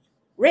like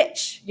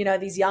rich, you know,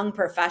 these young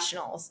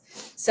professionals.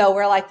 So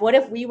we're like, what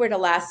if we were to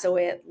lasso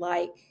it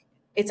like,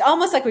 it's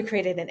almost like we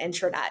created an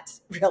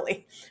intranet,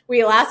 really.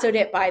 We lassoed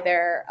it by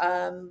their,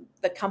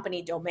 the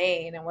company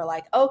domain. And we're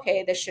like,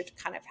 okay, this should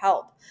kind of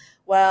help.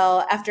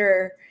 Well,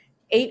 after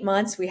 8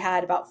 months, we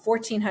had about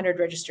 1,400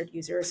 registered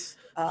users,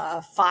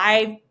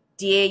 5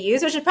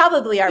 DAUs, which is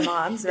probably our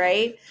moms,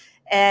 right?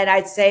 And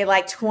I'd say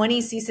like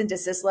 20 cease and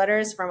desist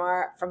letters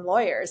from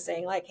lawyers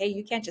saying like, hey,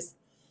 you can't just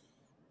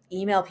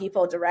email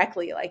people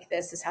directly like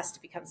this. This has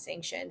to become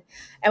sanctioned.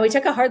 And we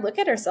took a hard look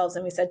at ourselves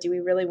and we said, do we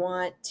really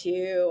want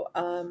to,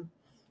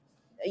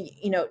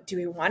 do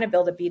we want to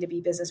build a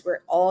B2B business where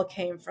it all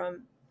came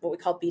from what we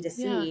call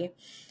B2C?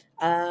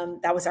 Yeah.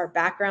 That was our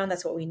background.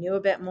 That's what we knew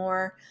a bit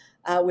more.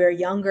 We were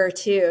younger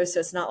too. So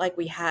it's not like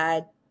we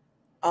had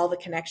all the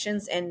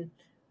connections, and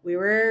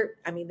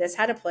this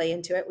had to play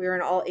into it. We were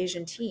an all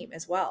Asian team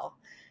as well.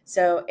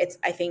 So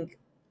I think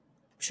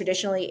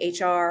traditionally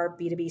HR,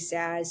 B2B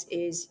SaaS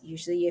is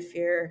usually if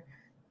you're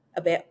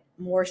a bit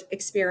more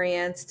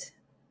experienced,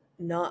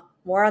 not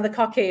more on the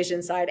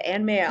Caucasian side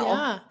and male.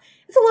 Yeah.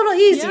 It's a little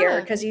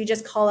easier because you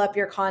just call up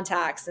your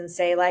contacts and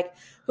say like,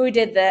 who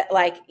did that?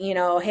 Like,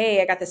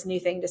 hey, I got this new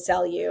thing to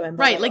sell you. And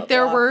blah, right. Blah, like blah,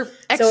 there blah. were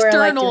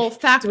external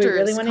factors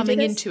really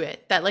coming into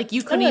it that like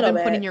you couldn't even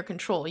put in your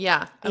control.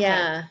 Yeah. Okay.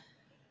 Yeah,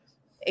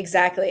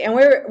 exactly. And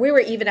we were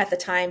even at the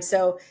time.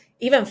 So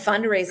even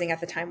fundraising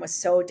at the time was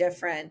so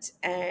different.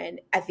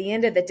 And at the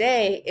end of the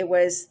day, it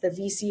was the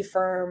VC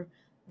firm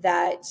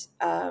that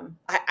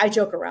I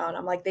joke around.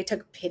 I'm like, they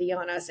took pity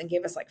on us and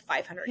gave us like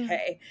 $500K.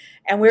 Yeah.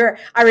 And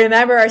I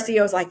remember our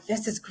CEO was like,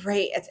 this is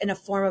great. It's in a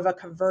form of a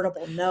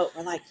convertible note.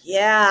 We're like,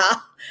 yeah.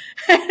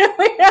 And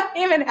we don't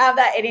even have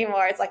that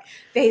anymore. It's like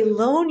they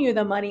loan you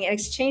the money. In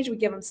exchange, we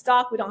give them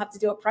stock. We don't have to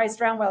do a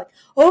price round. We're like,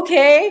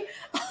 okay.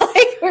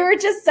 Like we were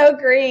just so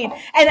green.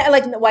 And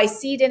like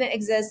YC didn't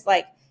exist.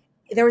 Like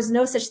there was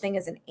no such thing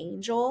as an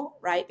angel,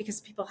 right? Because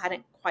people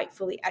hadn't quite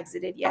fully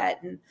exited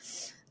yet. And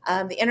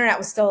the internet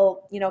was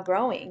still,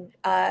 growing.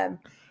 And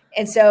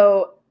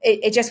so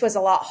it just was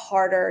a lot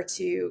harder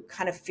to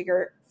kind of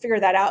figure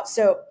that out.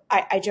 So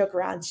I joke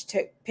around, she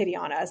took pity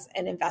on us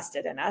and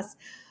invested in us,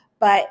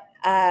 but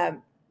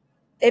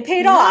it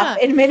paid off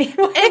in many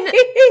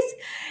ways.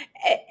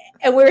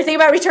 And we were thinking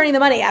about returning the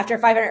money after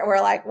 500.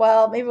 We're like,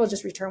 well, maybe we'll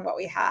just return what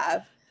we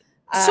have.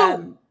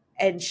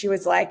 And she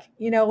was like,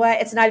 you know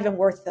what? It's not even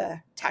worth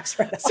the tax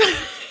write-off.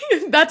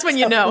 That's when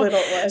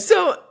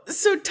So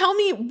tell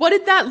me, what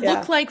did that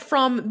look like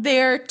from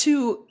there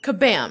to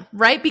Kabam,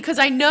 right? Because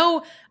I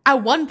know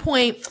at one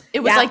point it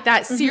was like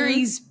that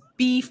Series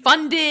B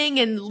funding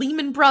and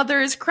Lehman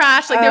Brothers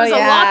crash. Like there was a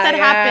lot that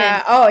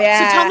happened. Oh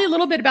yeah. So tell me a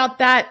little bit about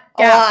that.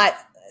 A lot.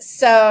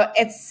 So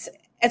it's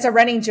a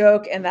running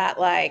joke in that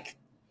like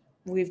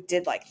we've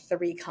did like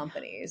 3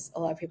 companies. A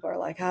lot of people are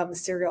like, I'm a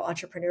serial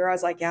entrepreneur. I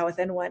was like, yeah,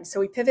 within one. So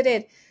we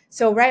pivoted.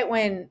 So right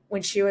when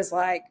she was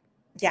like,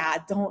 yeah,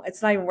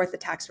 it's not even worth the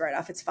tax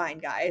write-off. It's fine,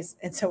 guys.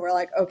 And so we're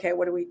like, okay,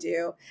 what do we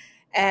do?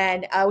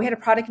 And we had a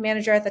product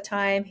manager at the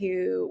time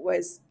who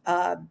was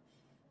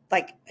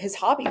like his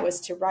hobby was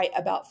to write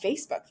about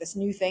Facebook, this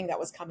new thing that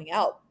was coming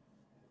out.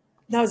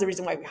 That was the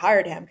reason why we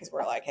hired him, because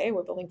we're like, hey,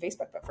 we're building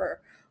Facebook, but for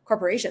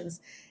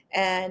corporations.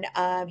 And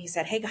he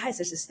said, hey guys,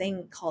 there's this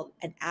thing called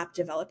an app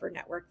developer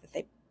network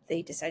that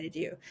they decided to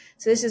do.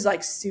 So this is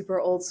like super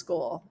old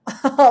school,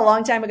 a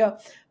long time ago,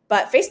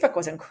 but Facebook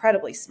was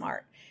incredibly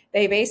smart.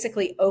 They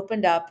basically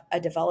opened up a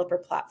developer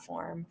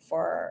platform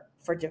for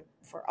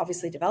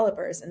obviously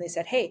developers. And they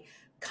said, hey,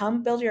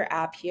 come build your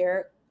app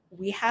here.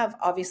 We have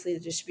obviously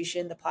the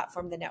distribution, the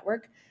platform, the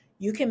network.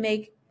 You can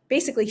make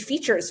basically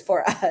features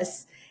for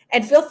us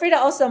and feel free to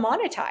also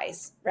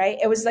monetize, right?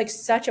 It was like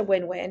such a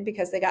win-win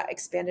because they got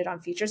expanded on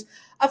features.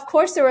 Of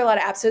course, there were a lot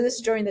of apps. So this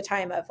is during the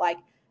time of like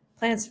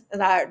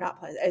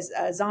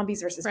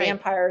zombies versus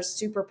vampires,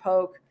 Super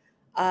Poke.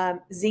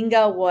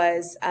 Zynga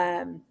was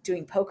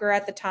doing poker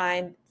at the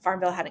time.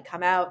 Farmville hadn't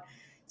come out.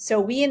 So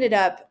we ended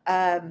up,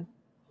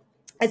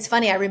 it's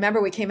funny, I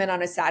remember we came in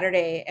on a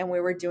Saturday and we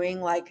were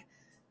doing like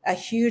a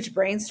huge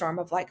brainstorm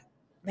of like,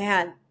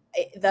 man,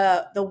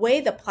 the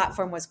way the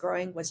platform was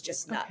growing was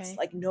just nuts. Okay.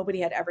 Like nobody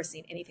had ever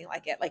seen anything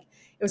like it. Like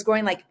it was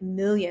growing like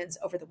millions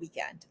over the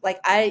weekend. Like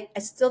I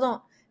still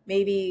don't,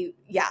 maybe,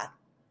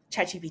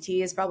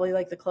 ChatGPT is probably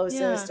like the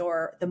closest,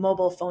 or the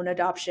mobile phone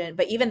adoption.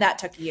 But even that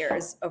took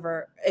years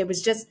over. It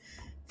was just,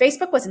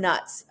 Facebook was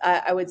nuts,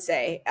 I would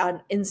say, on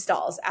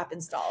app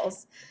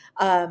installs.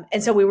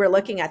 And so we were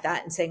looking at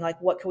that and saying like,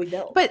 what can we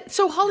build? But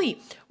so Holly,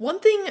 one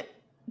thing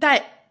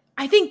that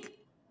I think,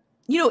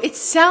 it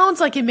sounds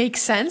like it makes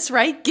sense,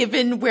 right?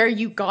 Given where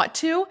you got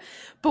to.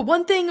 But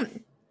one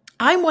thing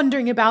I'm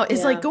wondering about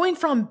is like going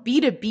from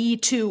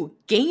B2B to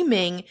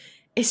gaming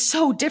is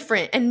so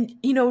different. And,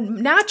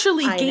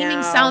 naturally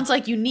gaming sounds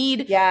like you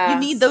need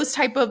those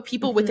type of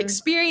people with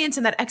experience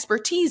and that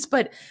expertise.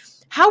 But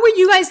how were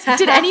you guys,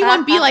 did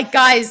anyone be like,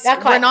 guys,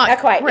 we're not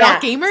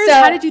gamers? So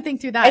how did you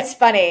think through that? It's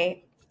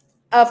funny.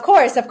 Of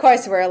course,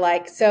 we're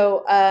like,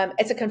 so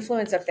it's a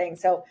confluence of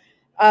things. So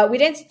we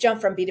didn't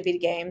jump from B2B to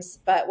games,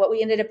 but what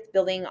we ended up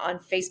building on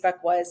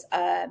Facebook was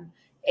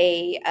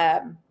a,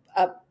 um,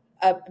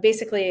 a,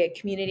 basically a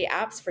community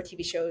apps for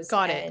TV shows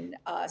Got it.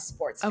 and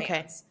sports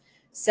Okay. fans.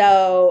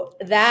 So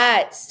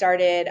that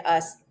started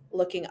us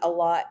looking a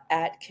lot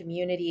at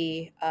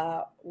community.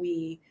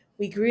 We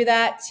grew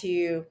that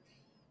to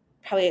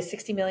probably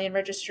 60 million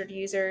registered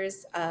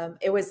users.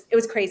 It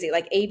was crazy.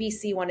 Like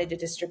ABC wanted to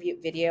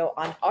distribute video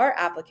on our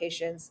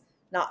applications,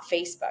 not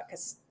Facebook,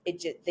 because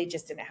they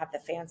just didn't have the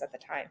fans at the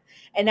time.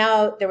 And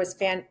now there was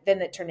then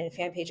it turned into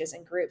fan pages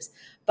and groups.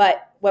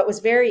 But what was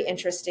very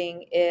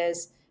interesting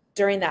is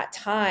during that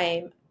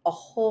time, a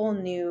whole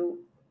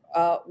new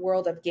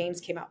world of games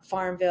came out: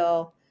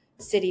 Farmville,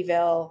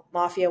 Cityville,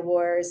 Mafia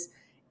Wars.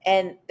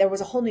 And there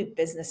was a whole new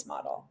business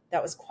model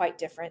that was quite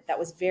different, that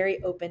was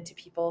very open to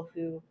people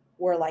who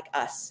were like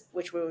us,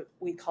 which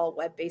we call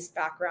web-based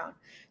background.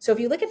 So if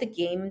you look at the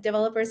game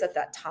developers at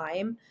that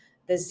time,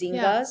 the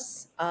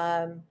Zyngas,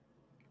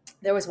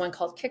 there was one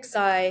called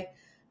Kixeye.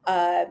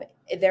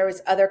 There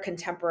was other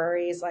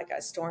contemporaries like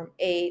a Storm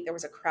 8. There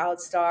was a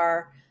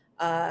CrowdStar.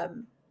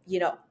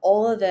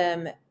 All of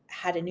them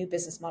had a new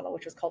business model,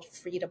 which was called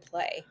free to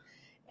play.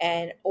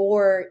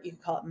 Or you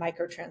could call it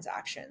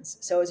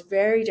microtransactions. So it's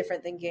very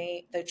different than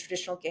the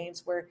traditional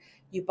games where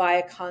you buy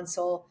a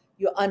console,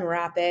 you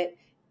unwrap it,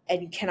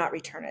 and you cannot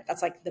return it.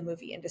 That's like the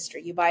movie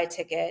industry. You buy a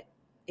ticket.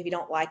 If you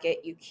don't like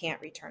it, you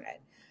can't return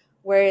it.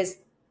 Whereas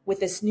with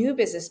this new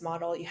business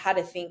model, you had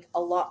to think a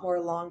lot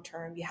more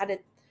long-term.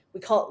 We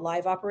call it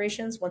live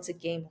operations. Once a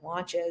game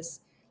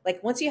launches,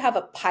 like once you have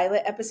a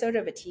pilot episode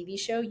of a TV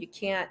show, you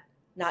can't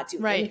not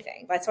do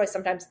anything. That's why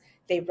sometimes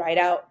they write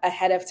out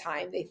ahead of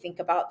time. They think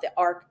about the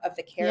arc of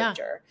the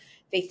character.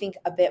 They think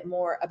a bit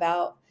more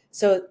about,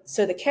 so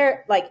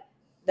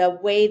the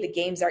way the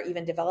games are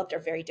even developed are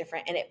very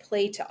different, and it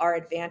played to our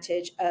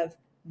advantage of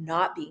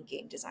not being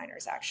game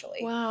designers, actually.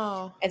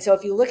 Wow. And so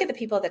if you look at the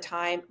people at the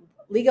time,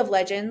 League of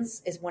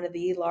Legends is one of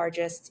the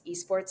largest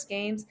esports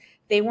games.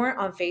 They weren't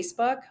on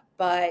Facebook,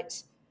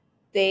 but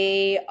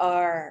they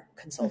are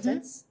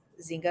consultants,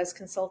 Zynga's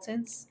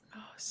consultants.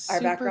 Oh,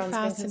 our background's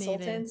been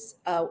consultants,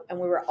 and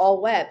we were all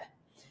web.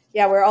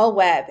 Yeah, we're all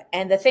web.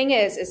 And the thing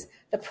is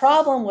the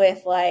problem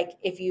with, like,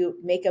 if you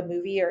make a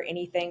movie or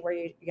anything where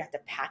you have to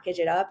package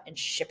it up and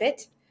ship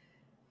it,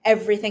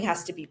 everything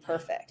has to be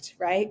perfect,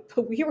 right?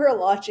 But we were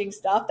launching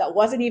stuff that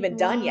wasn't even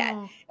done yet.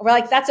 And we're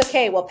like, that's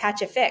okay, we'll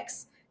patch a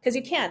fix. Because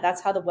you can.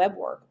 That's how the web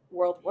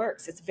world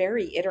works. It's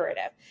very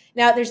iterative.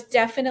 Now, there's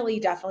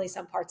definitely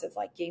some parts of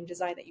like game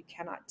design that you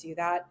cannot do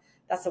that.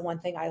 That's the one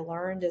thing I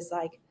learned is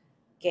like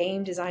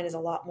game design is a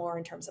lot more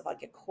in terms of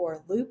like a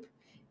core loop,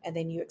 and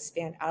then you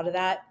expand out of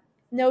that.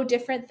 No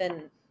different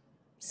than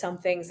some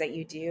things that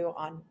you do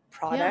on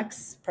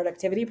products,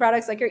 productivity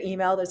products like your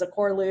email. There's a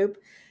core loop,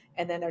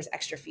 and then there's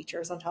extra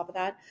features on top of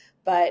that.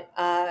 But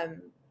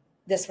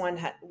this one,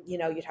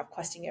 you'd have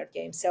questionnaire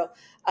games. So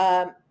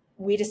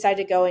we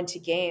decided to go into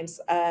games.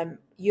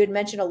 You had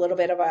mentioned a little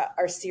bit about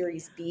our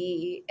Series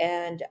B,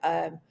 and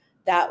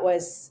that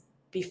was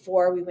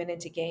before we went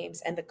into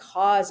games. And the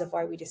cause of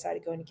why we decided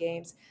to go into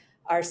games,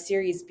 our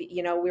Series B,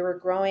 we were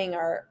growing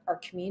our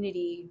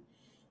community,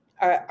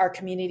 our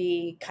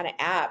community kind of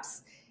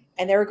apps,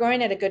 and they were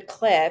growing at a good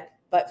clip,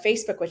 but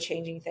Facebook was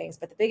changing things.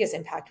 But the biggest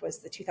impact was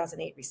the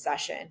 2008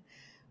 recession.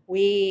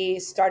 We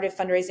started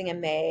fundraising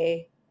in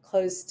May,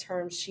 closed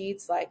term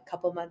sheets like a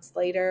couple months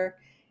later.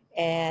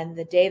 And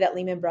the day that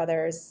Lehman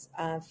Brothers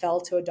fell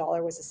to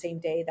 $1 was the same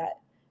day that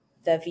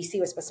the VC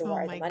was supposed to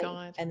wire the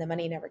money, and the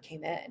money never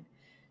came in.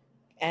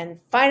 And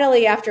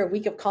finally, after a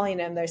week of calling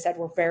them, they said,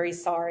 "We're very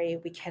sorry,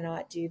 we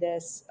cannot do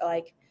this.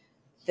 Like,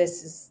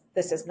 this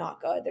is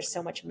not good. There's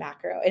so much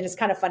macro." And it's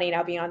kind of funny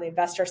now being on the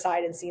investor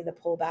side and seeing the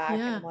pullback.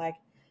 And I'm like,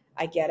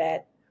 I get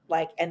it.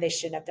 Like, and they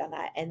shouldn't have done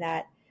that. And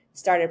that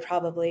started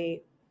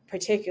probably,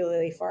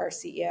 particularly for our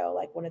CEO,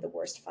 like one of the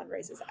worst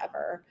fundraisers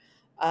ever.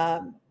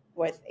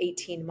 With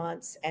 18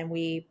 months, and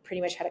we pretty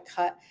much had to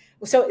cut.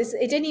 So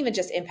it didn't even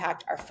just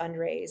impact our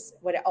fundraise.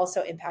 What it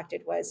also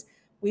impacted was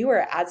we were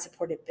an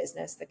ad-supported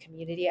business, the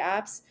community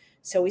apps.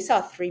 So we saw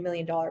 $3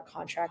 million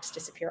contracts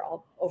disappear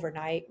all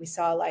overnight. We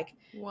saw like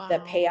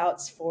the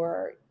payouts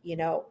for,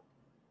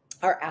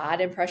 our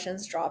ad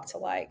impressions drop to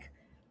like,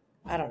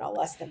 I don't know,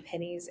 less than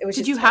pennies. It was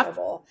just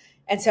terrible.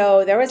 And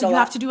so there was Did you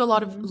have to do a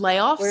lot of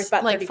layoffs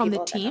like from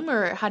the team,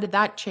 or how did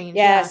that change?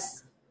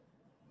 Yes.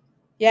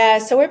 Yeah,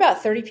 so we're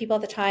about 30 people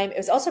at the time. It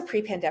was also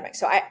pre-pandemic.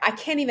 So I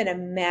can't even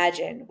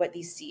imagine what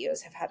these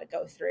CEOs have had to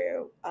go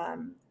through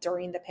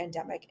during the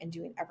pandemic and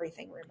doing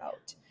everything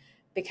remote,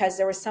 because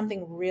there was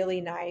something really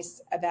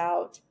nice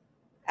about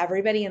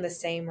everybody in the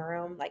same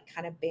room, like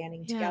kind of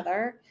banding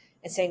together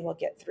and saying, we'll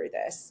get through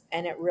this.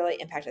 And it really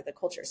impacted the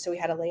culture. So we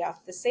had to lay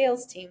off the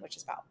sales team, which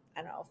is about,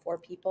 4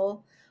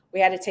 people. We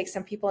had to take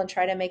some people and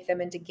try to make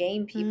them into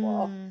game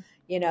people,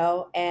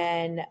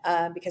 and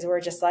because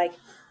we're just like,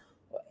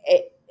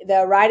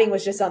 the writing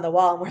was just on the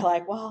wall, and we're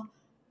like, well,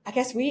 I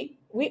guess we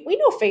we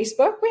know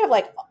Facebook. We have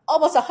like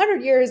almost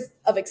 100 years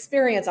of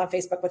experience on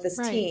Facebook with this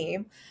Right.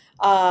 team.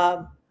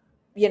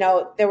 You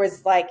know, there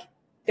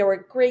were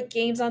great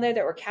games on there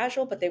that were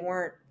casual, but they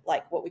weren't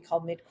like what we call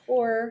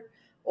mid-core.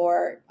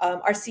 Or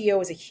our CEO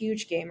was a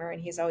huge gamer,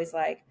 and he's always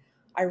like,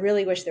 I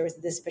really wish there was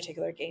this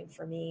particular game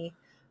for me.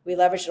 We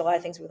leveraged a lot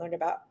of things we learned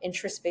about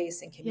interest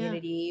space and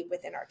community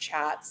within our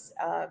chats.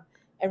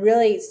 And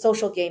really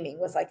social gaming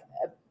was like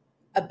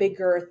a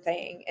bigger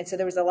thing. And so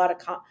there was a lot of,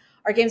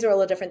 our games were a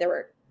little different. They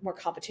were more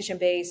competition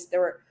based. They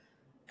were,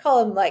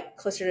 call them like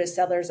closer to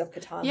Settlers of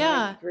Catan.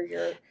 Yeah. You grew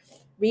your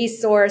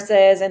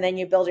resources, and then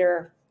you build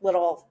your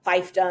little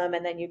fiefdom,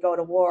 and then you go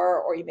to war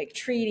or you make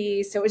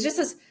treaties. So it was just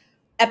this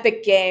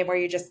epic game where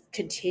you just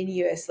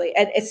continuously,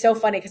 and it's so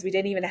funny because we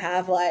didn't even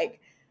have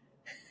like,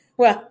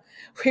 well,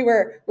 we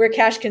were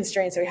cash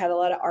constrained, so we had a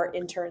lot of art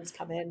interns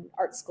come in,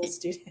 art school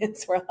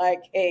students were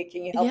like, hey,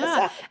 can you help us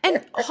out?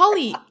 And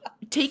Holly,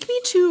 take me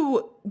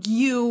to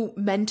you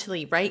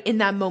mentally, right? In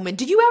that moment,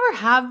 did you ever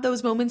have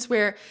those moments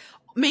where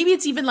maybe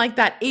it's even like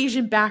that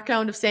Asian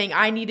background of saying,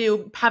 I need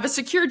to have a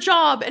secure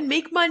job and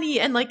make money,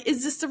 and like,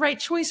 is this the right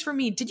choice for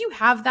me? Did you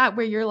have that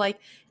where you're like,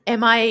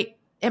 am I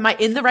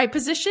in the right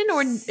position,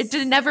 or did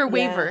it never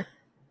waver?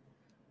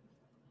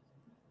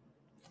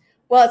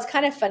 Well, it's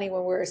kind of funny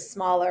when we're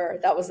smaller.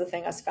 That was the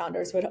thing us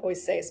founders would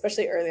always say,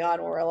 especially early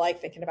on when we're like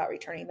thinking about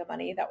returning the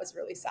money. That was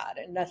really sad,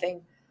 and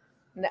nothing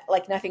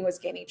was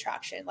gaining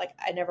traction. Like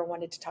I never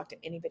wanted to talk to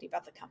anybody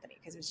about the company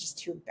because it was just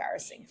too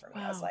embarrassing for me.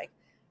 Wow. I was like,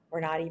 we're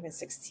not even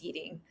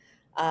succeeding.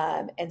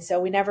 And so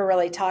we never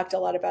really talked a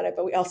lot about it,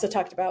 but we also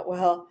talked about,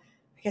 well,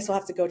 I guess we'll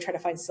have to go try to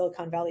find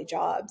Silicon Valley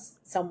jobs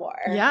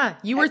somewhere. Yeah.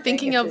 You were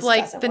thinking of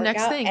like the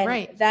next thing, and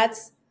right?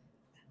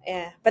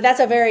 But that's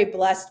a very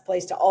blessed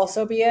place to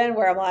also be in,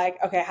 where I'm like,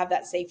 okay, I have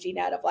that safety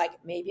net of like,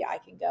 maybe I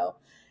can go.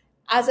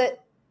 As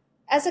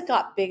it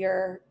got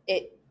bigger,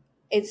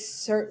 it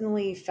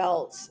certainly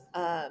felt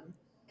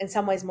in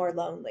some ways more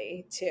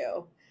lonely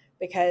too,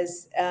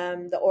 because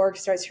the org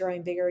starts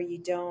growing bigger.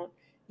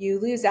 You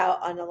lose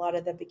out on a lot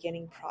of the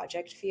beginning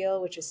project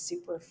feel, which is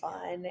super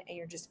fun, and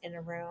you're just in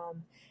a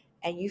room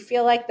and you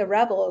feel like the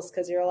rebels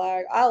because you're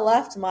like, I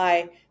left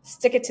my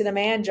stick it to the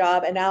man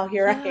job and now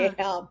here I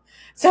am.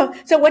 So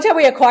one time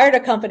we acquired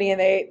a company and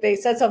they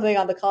said something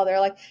on the call.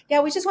 They're like, yeah,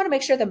 we just want to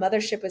make sure the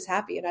mothership was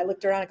happy. And I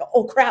looked around and go,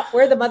 oh crap,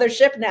 we're the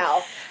mothership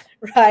now.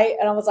 Right.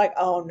 And I was like,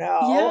 oh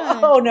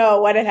no,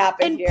 what had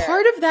happened here? And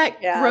part of that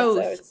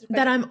growth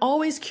that I'm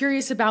always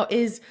curious about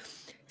is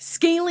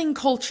scaling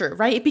culture,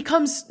 right? It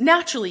becomes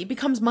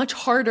much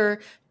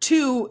harder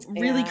to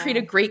really create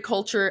a great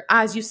culture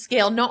as you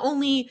scale, not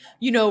only,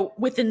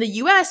 within the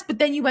US, but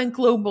then you went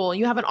global.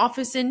 You have an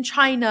office in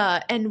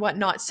China and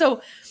whatnot.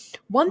 So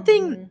one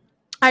thing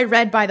I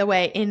read, by the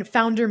way, in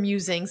Founder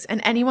Musings,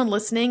 and anyone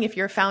listening, if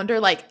you're a founder,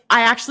 like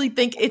I actually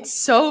think it's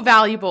so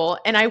valuable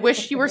and I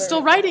wish you were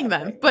still writing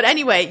them. But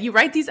anyway, you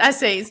write these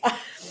essays.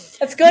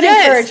 That's good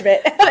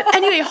encouragement. But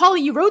anyway,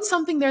 Holly, you wrote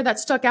something there that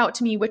stuck out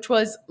to me, which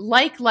was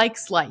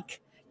likes,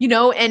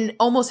 and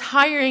almost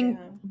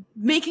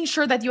making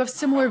sure that you have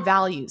similar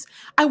values.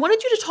 I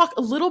wanted you to talk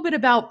a little bit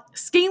about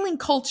scaling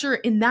culture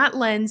in that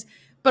lens,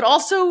 but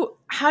also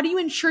how do you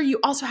ensure you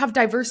also have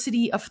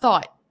diversity of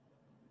thought?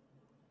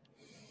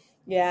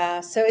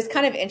 Yeah. So it's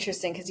kind of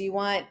interesting because you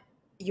want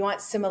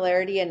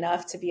similarity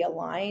enough to be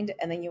aligned,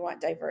 and then you want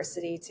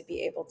diversity to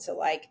be able to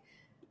like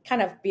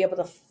kind of be able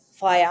to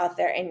fly out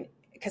there, and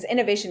because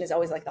innovation is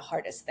always like the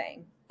hardest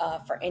thing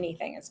for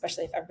anything,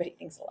 especially if everybody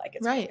thinks alike.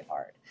 It's really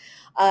hard.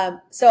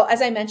 So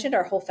as I mentioned,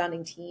 our whole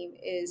founding team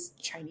is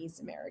Chinese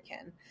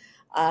American.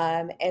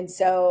 And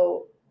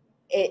so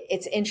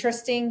it's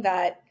interesting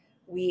that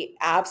we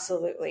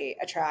absolutely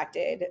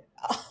attracted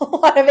a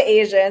lot of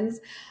Asians.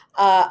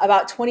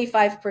 About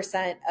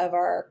 25% of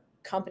our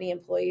company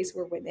employees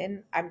were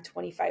women. I'm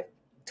 25%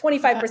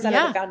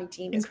 of the founding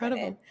team is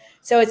women.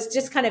 So it's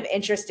just kind of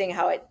interesting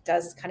how it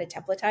does kind of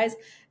templatize.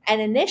 And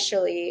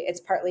initially, it's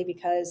partly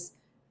because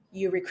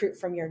you recruit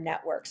from your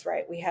networks,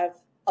 right? We have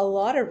a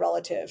lot of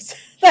relatives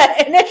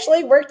that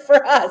initially worked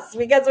for us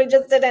because we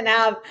just didn't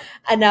have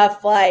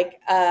enough,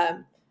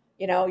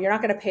 you're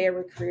not going to pay a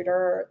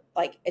recruiter.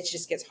 Like, it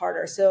just gets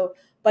harder. So,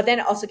 but then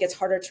it also gets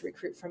harder to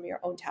recruit from your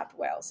own tapped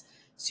whales.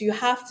 So you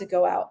have to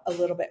go out a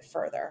little bit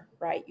further,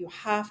 right? You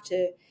have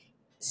to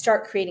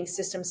start creating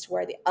systems to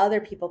where the other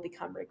people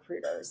become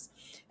recruiters,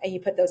 and you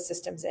put those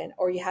systems in,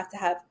 or you have to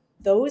have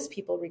those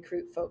people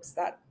recruit folks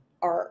that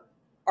are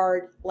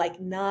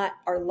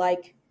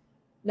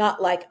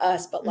not like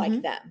us, but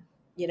like them,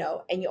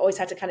 and you always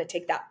have to kind of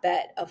take that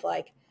bet of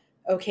like,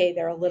 okay,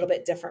 they're a little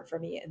bit different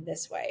from me in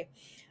this way.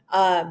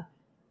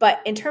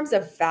 But in terms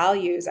of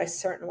values, I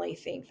certainly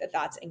think that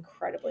that's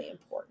incredibly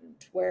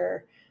important,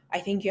 where I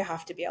think you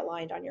have to be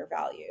aligned on your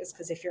values,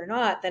 because if you're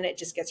not, then it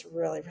just gets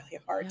really, really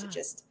hard to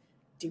just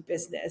do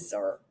business,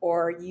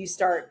 or you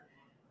start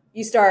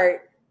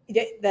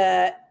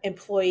the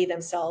employee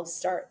themselves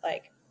start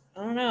like,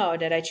 I don't know,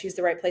 did I choose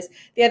the right place?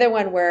 The other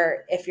one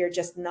where if you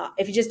just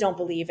don't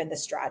believe in the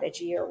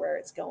strategy or where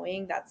it's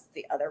going, that's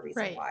the other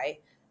reason why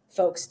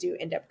folks do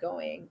end up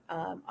going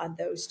on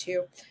those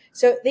two.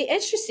 So the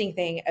interesting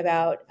thing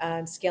about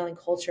scaling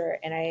culture,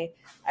 and I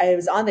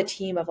was on the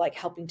team of like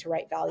helping to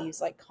write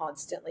values like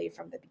constantly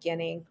from the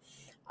beginning.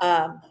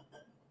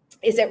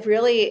 Is it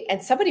really,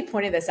 and somebody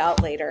pointed this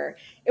out later,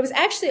 it was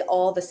actually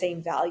all the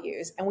same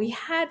values. And we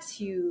had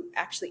to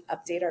actually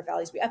update our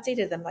values. We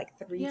updated them like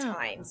three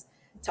times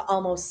to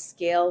almost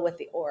scale with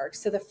the org.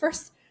 So the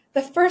first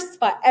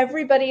spot,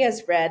 everybody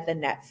has read the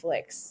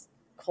Netflix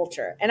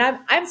culture. And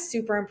I'm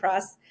super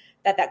impressed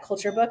that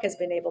culture book has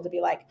been able to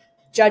be like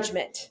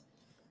judgment.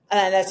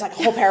 And that's like a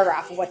whole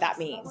paragraph of what that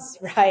means,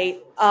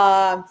 right?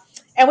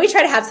 And we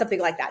try to have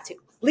something like that too.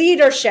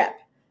 Leadership,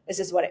 this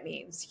is what it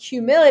means.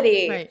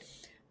 Humility. Right.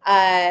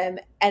 And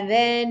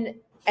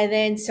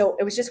then, so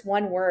it was just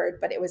one word,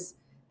 but it was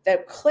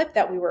the clip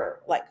that we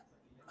were like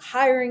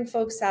hiring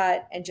folks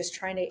at and just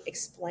trying to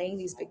explain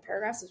these big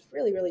paragraphs was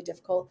really, really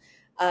difficult.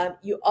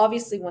 You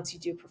obviously, once you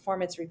do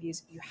performance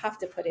reviews, you have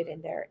to put it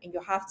in there and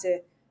you have to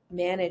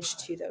manage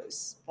to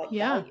those like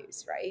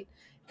values, right?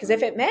 Because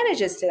if it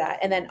manages to that,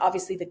 and then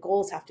obviously the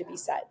goals have to be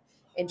set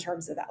in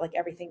terms of that, like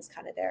everything's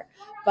kind of there.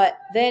 But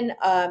then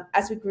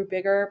as we grew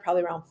bigger,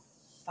 probably around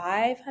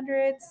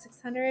 500,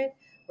 600,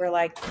 we're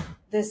like,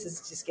 this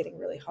is just getting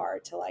really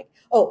hard to like,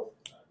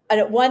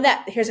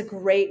 here's a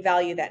great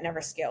value that never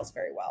scales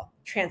very well.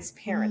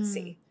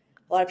 Transparency.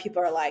 A lot of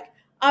people are like,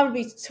 I'm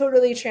going to be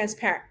totally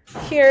transparent.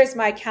 Here's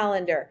my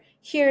calendar.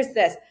 Here's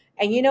this.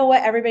 And you know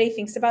what everybody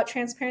thinks about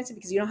transparency,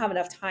 because you don't have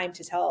enough time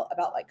to tell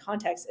about like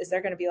context, is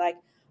they're going to be like,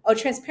 oh,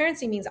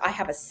 transparency means I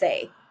have a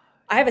say.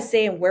 I have a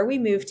say in where we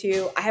move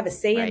to. I have a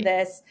say in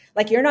this.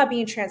 Like, you're not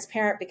being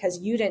transparent because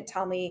you didn't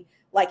tell me,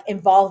 like,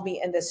 involve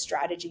me in this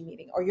strategy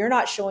meeting, or you're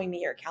not showing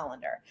me your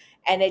calendar.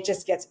 And it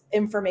just gets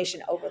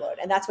information overload.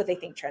 And that's what they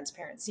think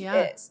transparency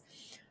is.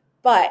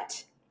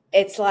 But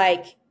it's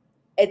like,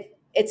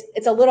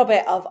 it's a little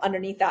bit of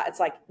underneath that. It's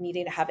like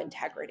needing to have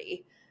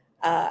integrity.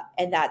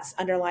 And that's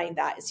underlying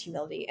that is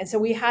humility. And so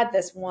we had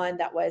this one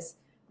that was,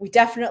 we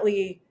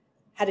definitely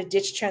had to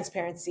ditch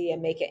transparency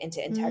and make it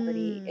into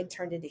integrity. It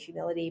turned into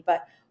humility.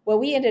 But what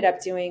we ended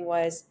up doing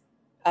was,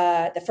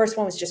 the first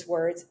one was just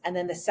words. And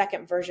then the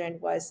second version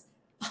was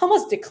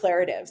almost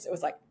declaratives. It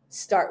was like,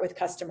 start with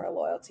customer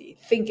loyalty,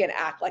 think and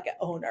act like an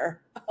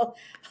owner.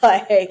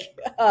 Like,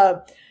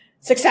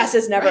 success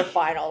is never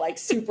final, like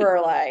super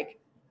like,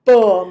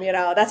 boom, you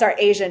know, that's our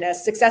Asianness.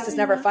 Success is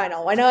never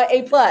final. Why not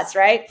A+,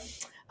 right?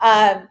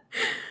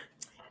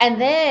 And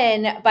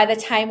then by the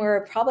time we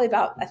were probably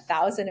about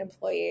 1,000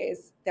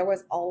 employees, there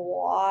was a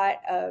lot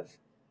of,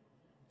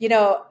 you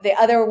know, the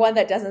other one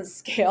that doesn't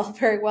scale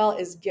very well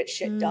is get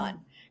shit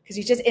done. Because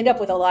you just end up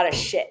with a lot of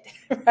shit,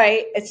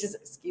 right? It's just,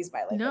 excuse my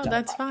language. No,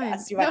 that's fine.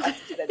 You might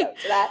have to put a note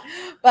to that.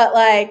 But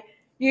like,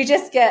 you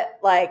just get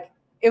like,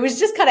 it was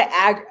just kind of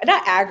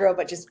not aggro,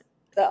 but just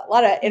a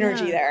lot of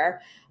energy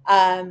there.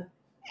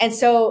 And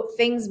so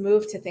things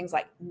moved to things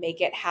like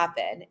make it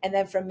happen. And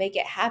then from make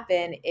it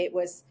happen,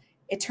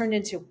 it turned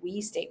into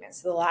we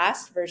statements. So the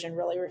last version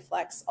really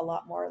reflects a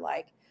lot more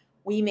like,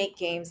 we make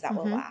games that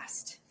will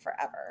last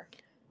forever.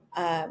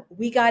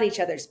 We got each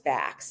other's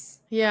backs.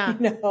 Yeah.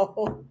 You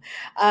know?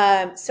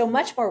 So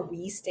much more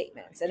we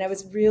statements. And it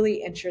was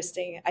really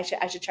interesting. I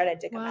should try to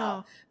dig them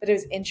out. But it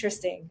was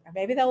interesting. Or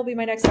maybe that will be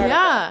my next article.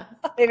 Yeah.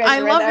 Maybe I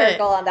should write the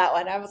article on that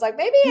one. I was like,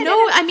 maybe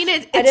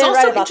it's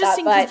also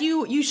interesting because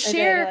you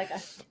share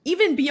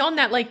even beyond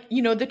that, like,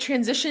 you know, the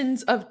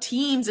transitions of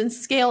teams and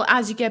scale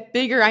as you get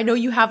bigger. I know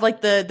you have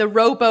like the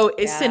rowboat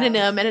is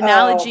synonym and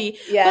analogy.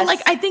 But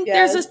like, I think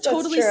there's a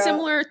totally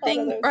similar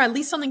thing, or at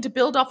least something to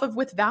build off of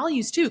with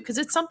values too. Because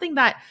it's something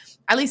that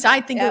at least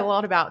I think a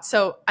lot about.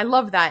 So I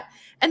love that.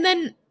 And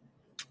then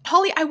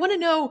Holly, I want to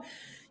know,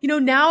 you know,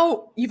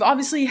 now you've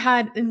obviously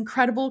had an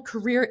incredible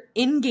career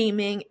in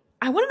gaming.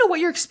 I want to know what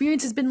your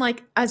experience has been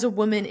like as a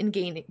woman in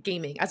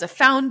gaming, as a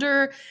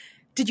founder.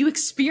 Did you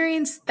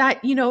experience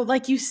that, you know,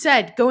 like you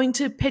said, going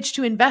to pitch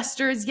to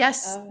investors?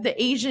 Yes, the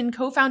Asian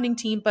co-founding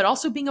team, but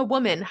also being a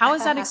woman. How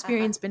has that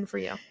experience been for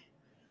you?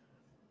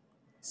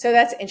 So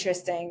that's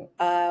interesting.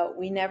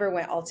 We never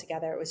went all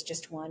together. It was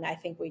just one. I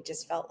think we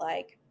just felt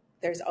like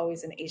there's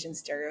always an Asian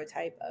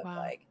stereotype of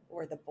like,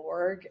 we're the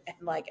Borg. And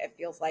like, it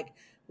feels like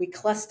we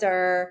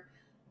cluster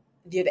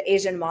the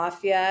Asian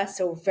mafia.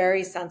 So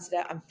very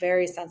sensitive. I'm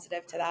very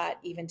sensitive to that,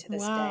 even to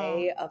this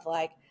day, of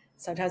like,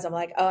 sometimes I'm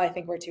like, oh, I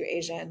think we're too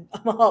Asian.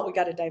 We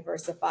got to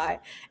diversify.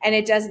 And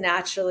it does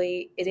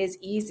naturally, it is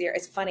easier.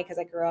 It's funny because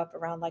I grew up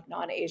around like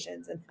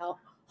non-Asians, and now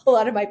a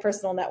lot of my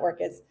personal network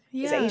is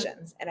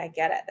Asians. And I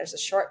get it. There's a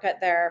shortcut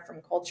there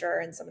from culture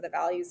and some of the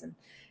values and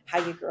how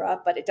you grew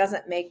up, but it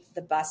doesn't make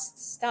the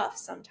best stuff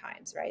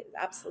sometimes, right?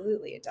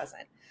 Absolutely, it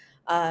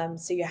doesn't.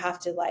 So you have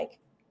to like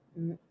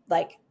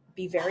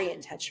be very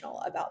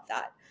intentional about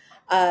that.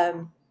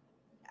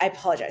 I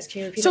apologize. Can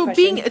you repeat the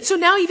question? So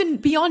now even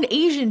beyond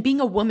Asian,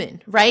 being a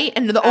woman, right?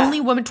 And the only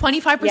woman,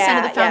 25% of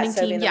the founding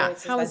team. Yeah.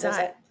 How is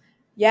that?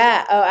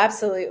 Yeah. Oh,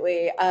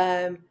 absolutely.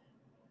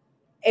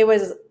 It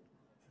was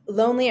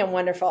lonely and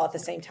wonderful at the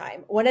same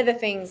time. One of the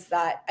things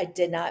that I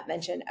did not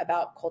mention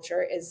about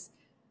culture is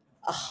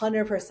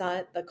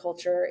 100% the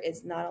culture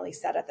is not only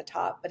set at the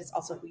top, but it's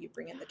also who you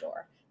bring in the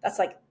door. That's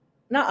like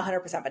not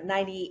 100%, but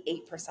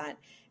 98%.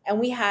 And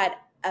we had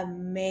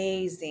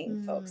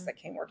amazing folks that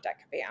came worked at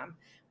Kabam.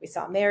 We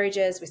saw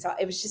marriages.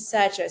 It was just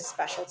such a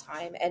special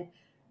time. And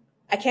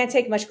I can't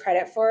take much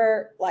credit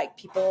for like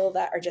people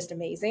that are just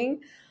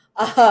amazing.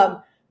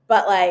 But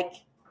like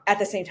at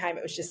the same time,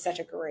 it was just such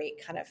a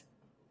great kind of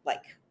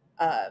like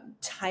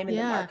time in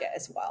the market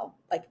as well.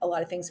 Like a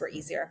lot of things were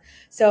easier.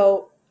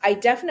 So I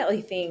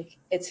definitely think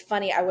it's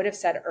funny. I would have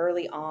said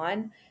early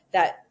on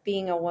that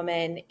being a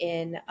woman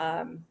in,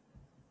 I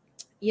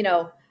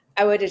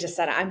would have just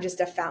said, I'm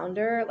just a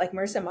founder. Like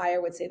Marissa Meyer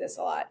would say this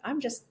a lot. I'm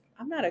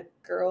not a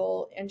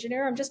girl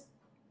engineer. I'm just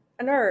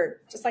a nerd,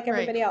 just like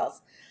everybody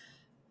else.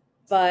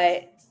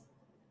 But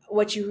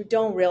what you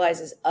don't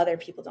realize is other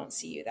people don't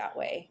see you that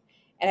way.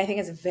 And I think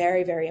it's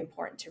very, very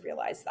important to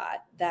realize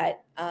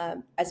that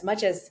as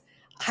much as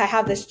I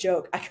have this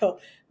joke, I go,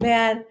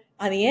 man,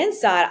 on the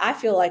inside, I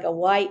feel like a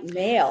white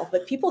male,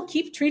 but people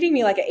keep treating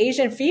me like an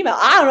Asian female.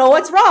 I don't know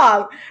what's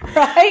wrong,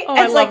 right? Oh,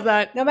 I love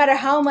that. No matter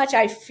how much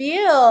I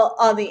feel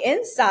on the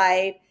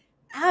inside,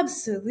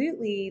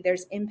 absolutely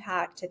there's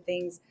impact to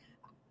things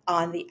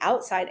on the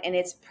outside. And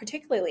it's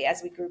particularly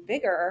as we grew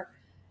bigger,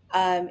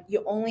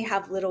 you only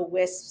have little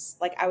wisps.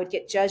 Like I would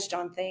get judged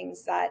on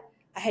things that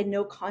I had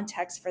no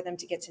context for them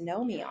to get to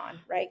know me on,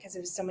 right? Because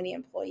there was so many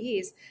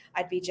employees.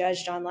 I'd be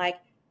judged on like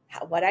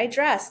what I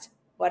dressed,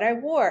 what I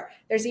wore.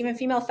 There's even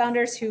female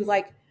founders who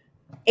like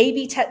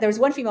there was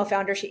one female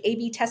founder, she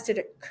A/B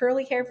tested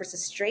curly hair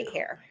versus straight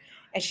hair.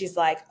 And she's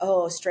like,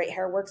 oh, straight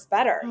hair works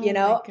better,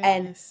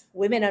 And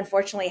women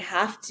unfortunately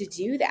have to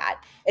do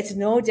that. It's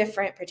no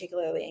different,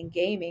 particularly in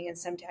gaming. And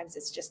sometimes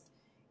it's just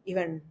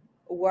even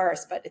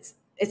worse, but it's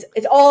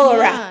all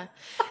around.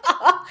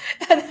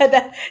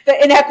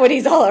 the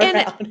inequities all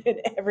around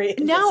in every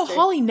industry. Now,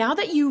 Holly, now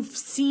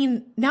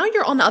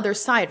you're on the other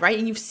side, right?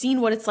 And you've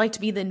seen what it's like to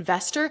be the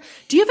investor.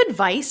 Do you have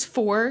advice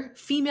for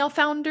female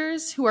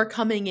founders who are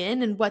coming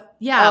in and what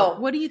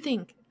do you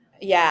think?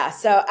 Yeah,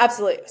 so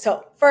absolutely.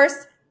 So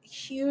first,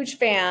 huge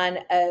fan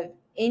of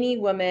any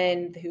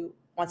woman who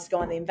wants to go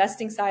on the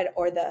investing side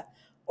or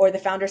the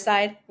founder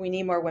side. We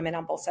need more women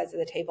on both sides of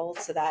the table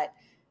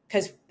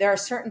because there are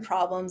certain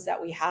problems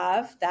that we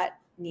have that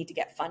need to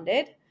get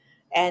funded,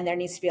 and there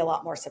needs to be a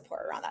lot more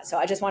support around that. So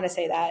I just want to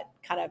say that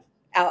kind of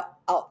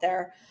out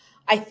there.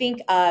 I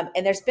think,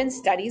 and there's been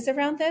studies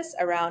around this,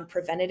 around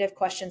preventative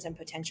questions and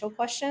potential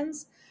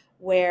questions,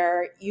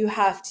 where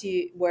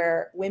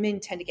where women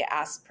tend to get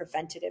asked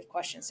preventative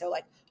questions. So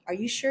like, are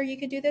you sure you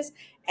could do this?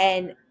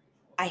 And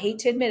I hate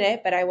to admit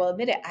it, but I will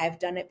admit it. I've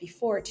done it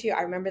before too.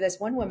 I remember this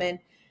one woman.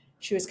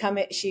 She was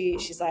coming.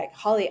 She's like,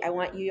 Holly, I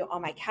want you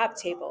on my cap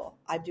table.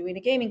 I'm doing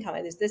a gaming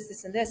company. There's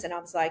this, and this. And I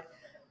was like,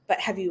 but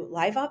have you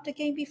live opped a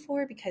game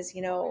before? Because,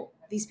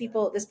 these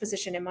people, this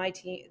position in my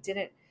team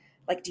didn't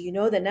like, do you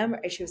know the number?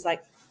 And she was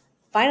like,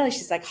 finally,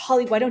 she's like,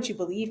 Holly, why don't you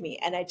believe me?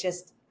 And I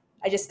just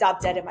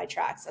stopped dead in my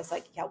tracks. I was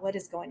like, yeah, what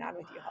is going on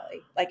with you,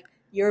 Holly? Like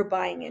you're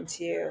buying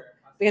into,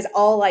 because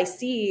all I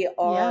see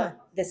are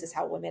this is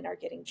how women are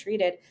getting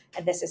treated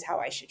and this is how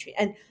I should treat.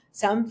 And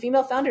some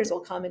female founders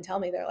will come and tell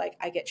me, they're like,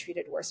 I get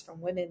treated worse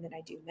from women than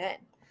I do men.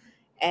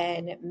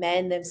 And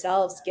men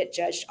themselves get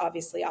judged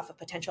obviously off of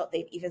potential.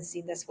 They've even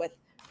seen this with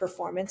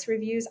performance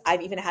reviews.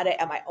 I've even had it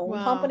at my own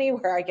company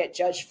where I get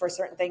judged for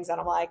certain things. And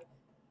I'm like,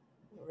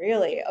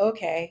 really?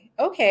 Okay.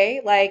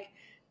 Like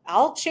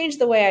I'll change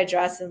the way I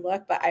dress and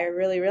look, but I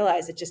really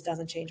realize it just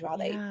doesn't change how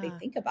they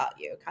think about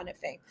you, kind of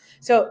thing.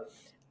 So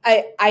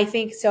I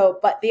think so.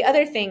 But the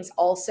other things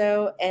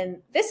also,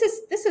 and this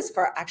is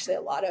for actually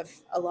a lot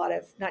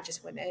of not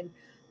just women,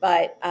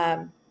 but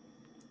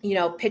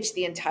pitch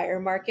the entire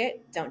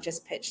market. Don't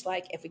just pitch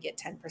like if we get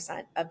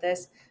 10% of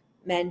this.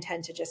 Men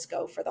tend to just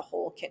go for the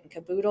whole kit and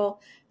caboodle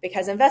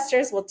because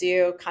investors will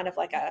do kind of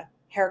like a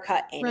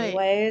haircut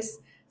anyways.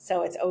 Right.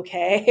 So it's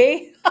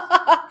okay.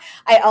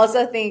 I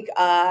also think,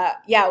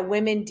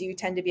 women do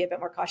tend to be a bit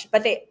more cautious,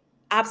 but they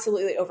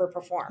absolutely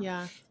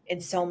overperform in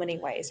so many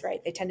ways,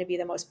 right? They tend to be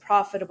the most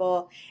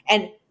profitable.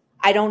 And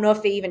I don't know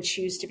if they even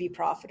choose to be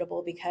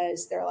profitable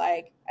because they're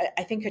like,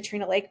 I think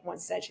Katrina Lake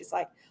once said, she's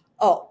like,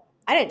 oh,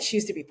 I didn't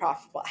choose to be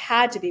profitable. I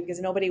had to be because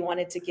nobody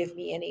wanted to give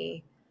me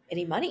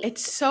any money.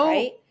 It's so,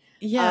 right?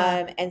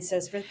 Yeah. And so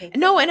it's really painful.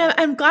 No, and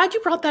I'm glad you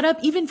brought that up,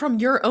 even from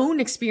your own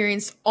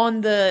experience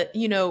on the,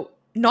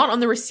 not on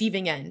the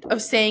receiving end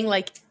of saying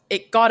like,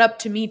 it got up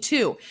to me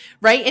too,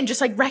 right? And just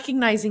like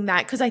recognizing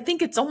that, because I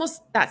think it's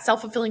almost that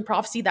self-fulfilling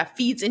prophecy that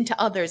feeds into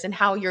others and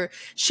how you're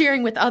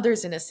sharing with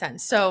others in a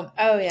sense. So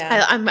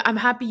I'm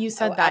happy you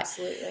said that.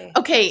 Absolutely.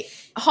 Okay,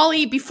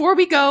 Holly, before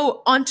we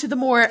go on to the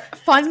more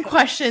fun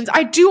questions,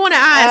 I do want to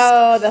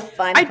ask. The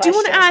fun questions. do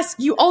want to ask,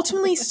 you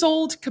ultimately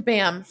sold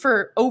Kabam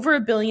for over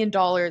 $1 billion.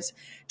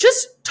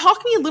 Just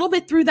talk me a little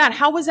bit through that.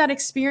 How was that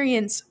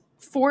experience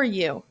for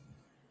you?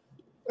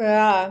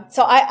 Yeah.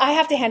 So I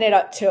have to hand it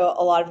up to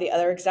a lot of the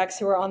other execs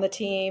who are on the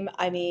team.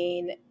 I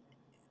mean,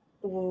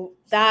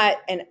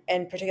 that and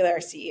in particular our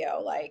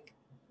CEO, like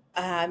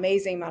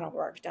amazing amount of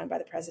work done by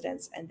the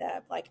presidents and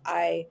them. Like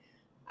I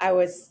I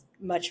was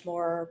much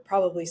more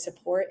probably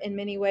support in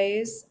many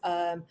ways.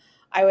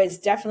 I was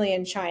definitely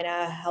in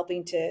China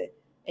helping to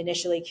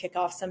initially kick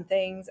off some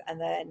things. And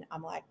then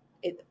I'm like,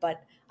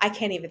 but I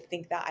can't even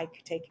think that I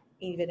could take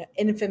even an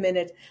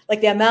infinite,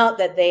 like the amount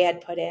that they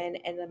had put in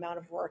and the amount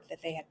of work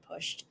that they had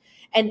pushed.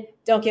 And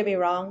don't get me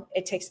wrong,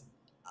 it takes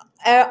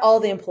all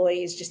the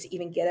employees just to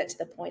even get it to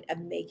the point of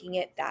making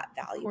it that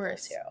valuable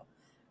too.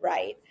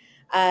 Right.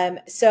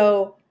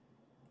 So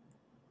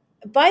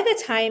by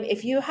the time,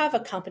 if you have a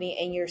company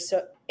and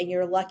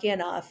you're lucky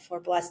enough or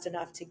blessed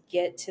enough to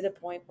get to the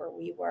point where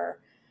we were,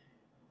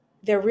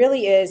 there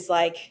really is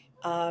like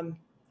a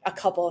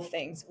couple of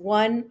things.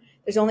 One,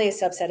 there's only a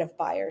subset of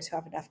buyers who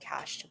have enough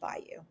cash to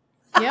buy you.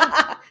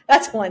 Yeah.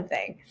 That's one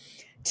thing.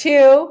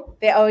 Two,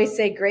 they always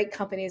say great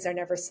companies are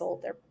never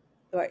sold.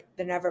 They're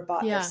never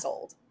bought, they're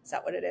sold. Is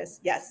that what it is?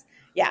 Yes.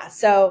 Yeah.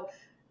 So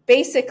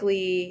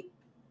basically,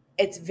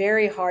 it's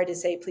very hard to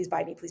say, please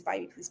buy me, please buy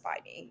me, please buy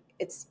me.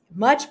 It's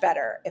much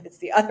better if it's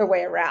the other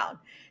way around.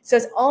 So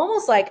it's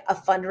almost like a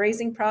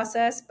fundraising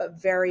process, but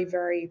very,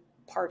 very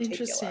particular.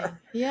 Interesting.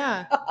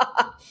 Yeah.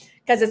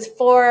 Because it's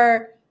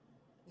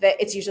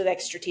usually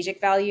like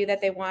strategic value that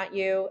they want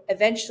you.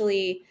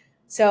 Eventually,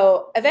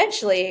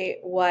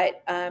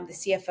 what the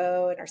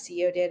CFO and our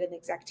CEO did and the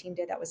exec team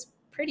did that was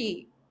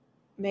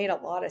made a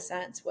lot of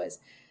sense was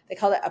they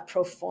called it a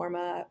pro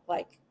forma,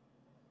 like,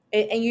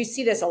 and you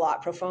see this a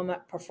lot, pro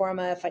forma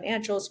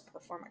financials,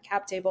 pro forma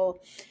cap table.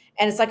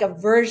 And it's like a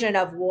version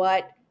of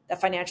what the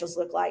financials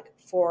look like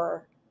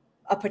for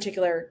a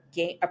particular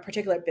game, a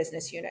particular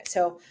business unit.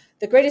 So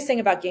the greatest thing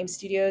about game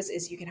studios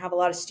is you can have a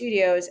lot of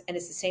studios and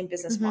it's the same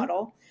business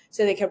model.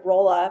 So they could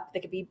roll up, they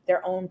could be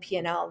their own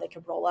P&L, they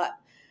could roll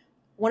up.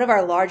 One of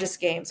our largest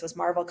games was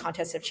Marvel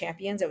Contest of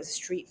Champions. It was a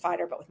Street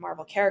Fighter, but with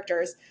Marvel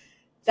characters.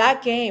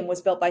 That game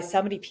was built by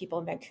 70 people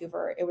in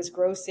Vancouver. It was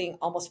grossing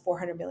almost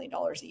 $400 million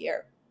a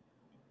year.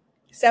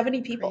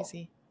 70 people,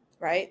 crazy.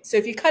 Right? So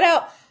if you cut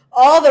out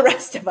all the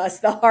rest of us,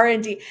 the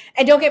R&D,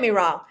 and don't get me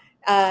wrong,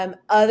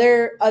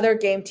 other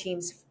game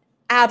teams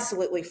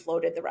absolutely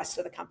floated the rest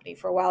of the company.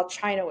 For a while,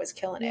 China was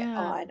killing it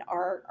on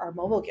our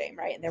mobile game,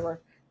 right? And they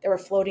were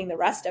floating the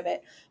rest of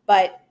it.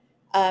 But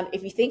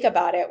if you think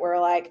about it, we're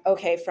like,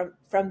 okay,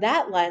 from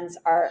that lens,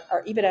 our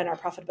EBITDA and our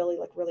profitability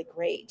look really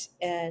great.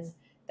 And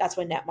that's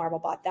when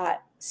NetMarble bought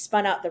that,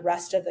 spun out the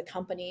rest of the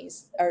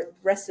companies or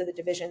rest of the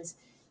divisions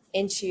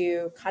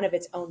into kind of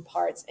its own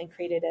parts and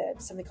created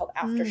something called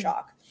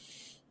Aftershock.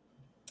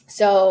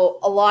 So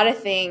a lot of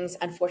things,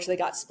 unfortunately,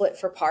 got split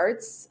for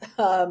parts.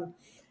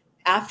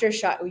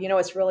 Aftershock,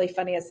 what's really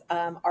funny is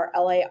our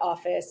LA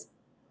office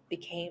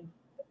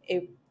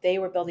they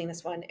were building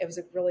this one. It was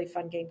a really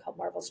fun game called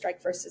Marvel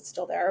Strike First. It's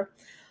still there.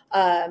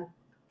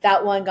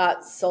 That one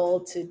got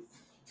sold to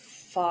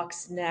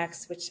Fox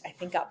Next, which I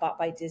think got bought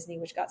by Disney,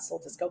 which got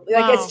sold to Scope.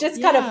 Like, it's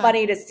just kind of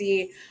funny to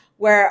see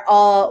where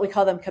we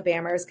call them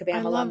Kabamers,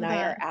 Kabam alumni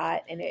are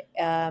at.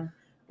 And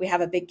we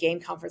have a big game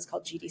conference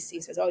called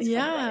GDC. So it's always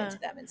fun to run into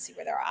them and see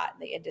where they're at in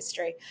the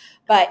industry.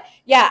 But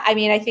yeah, I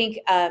mean, I think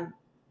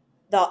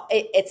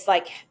it's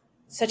like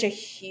such a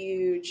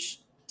huge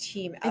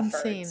team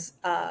effort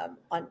on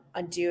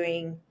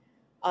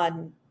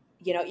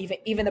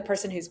even the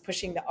person who's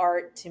pushing the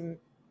art to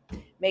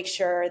make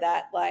sure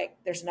that like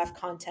there's enough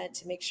content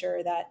to make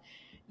sure that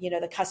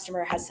the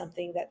customer has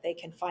something that they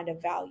can find a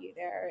value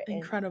there.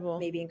 Incredible. And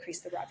maybe increase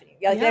the revenue.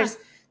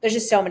 There's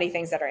just so many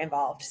things that are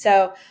involved.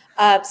 So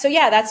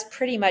yeah, that's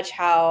pretty much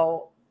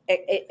how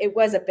it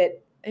was a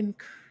bit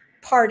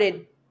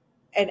parted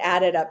and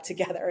added up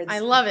together. I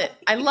love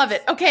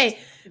it. Okay,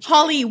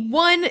 Holly,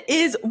 what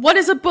is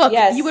a book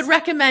you would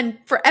recommend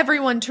for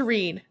everyone to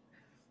read?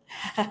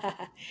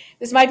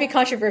 This might be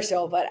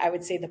controversial, but I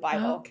would say the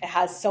Bible. Okay. It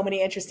has so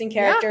many interesting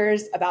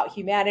characters about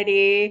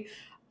humanity,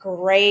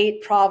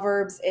 great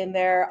proverbs in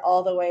there,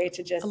 all the way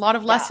to just a lot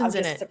of lessons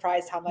in it. I'm just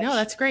surprised how much. No,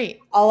 that's great.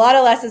 A lot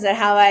of lessons and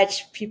how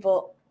much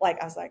people I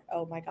was like,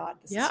 oh my God,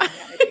 this is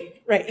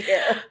humanity right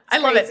here. I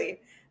love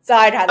it. So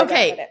I'd highly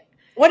recommend it.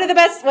 One of the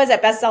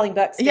best-selling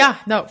books. Too. Yeah,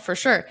 no, for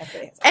sure.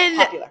 It's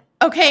popular.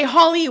 Okay,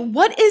 Holly,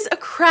 what is a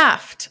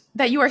craft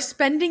that you are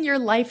spending your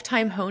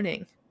lifetime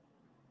honing?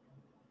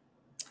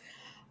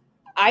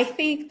 I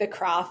think the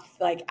craft,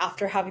 like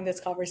after having this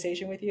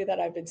conversation with you, that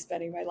I've been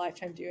spending my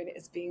lifetime doing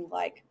is being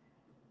like,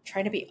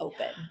 trying to be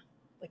open,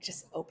 like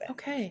just open.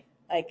 Okay.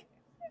 Like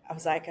I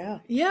was like,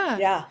 oh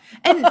yeah.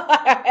 And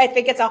I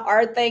think it's a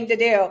hard thing to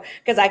do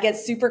because I get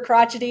super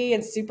crotchety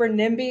and super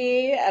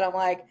NIMBY. And I'm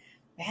like,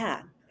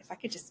 man, if I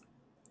could just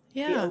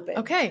be open.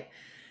 Okay.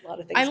 A lot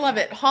of things. I love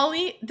it.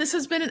 Holly, this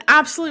has been an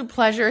absolute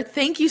pleasure.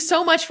 Thank you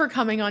so much for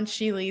coming on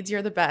She Leads.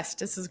 You're the best.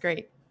 This is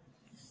great.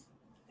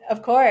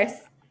 Of course.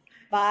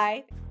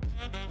 Bye.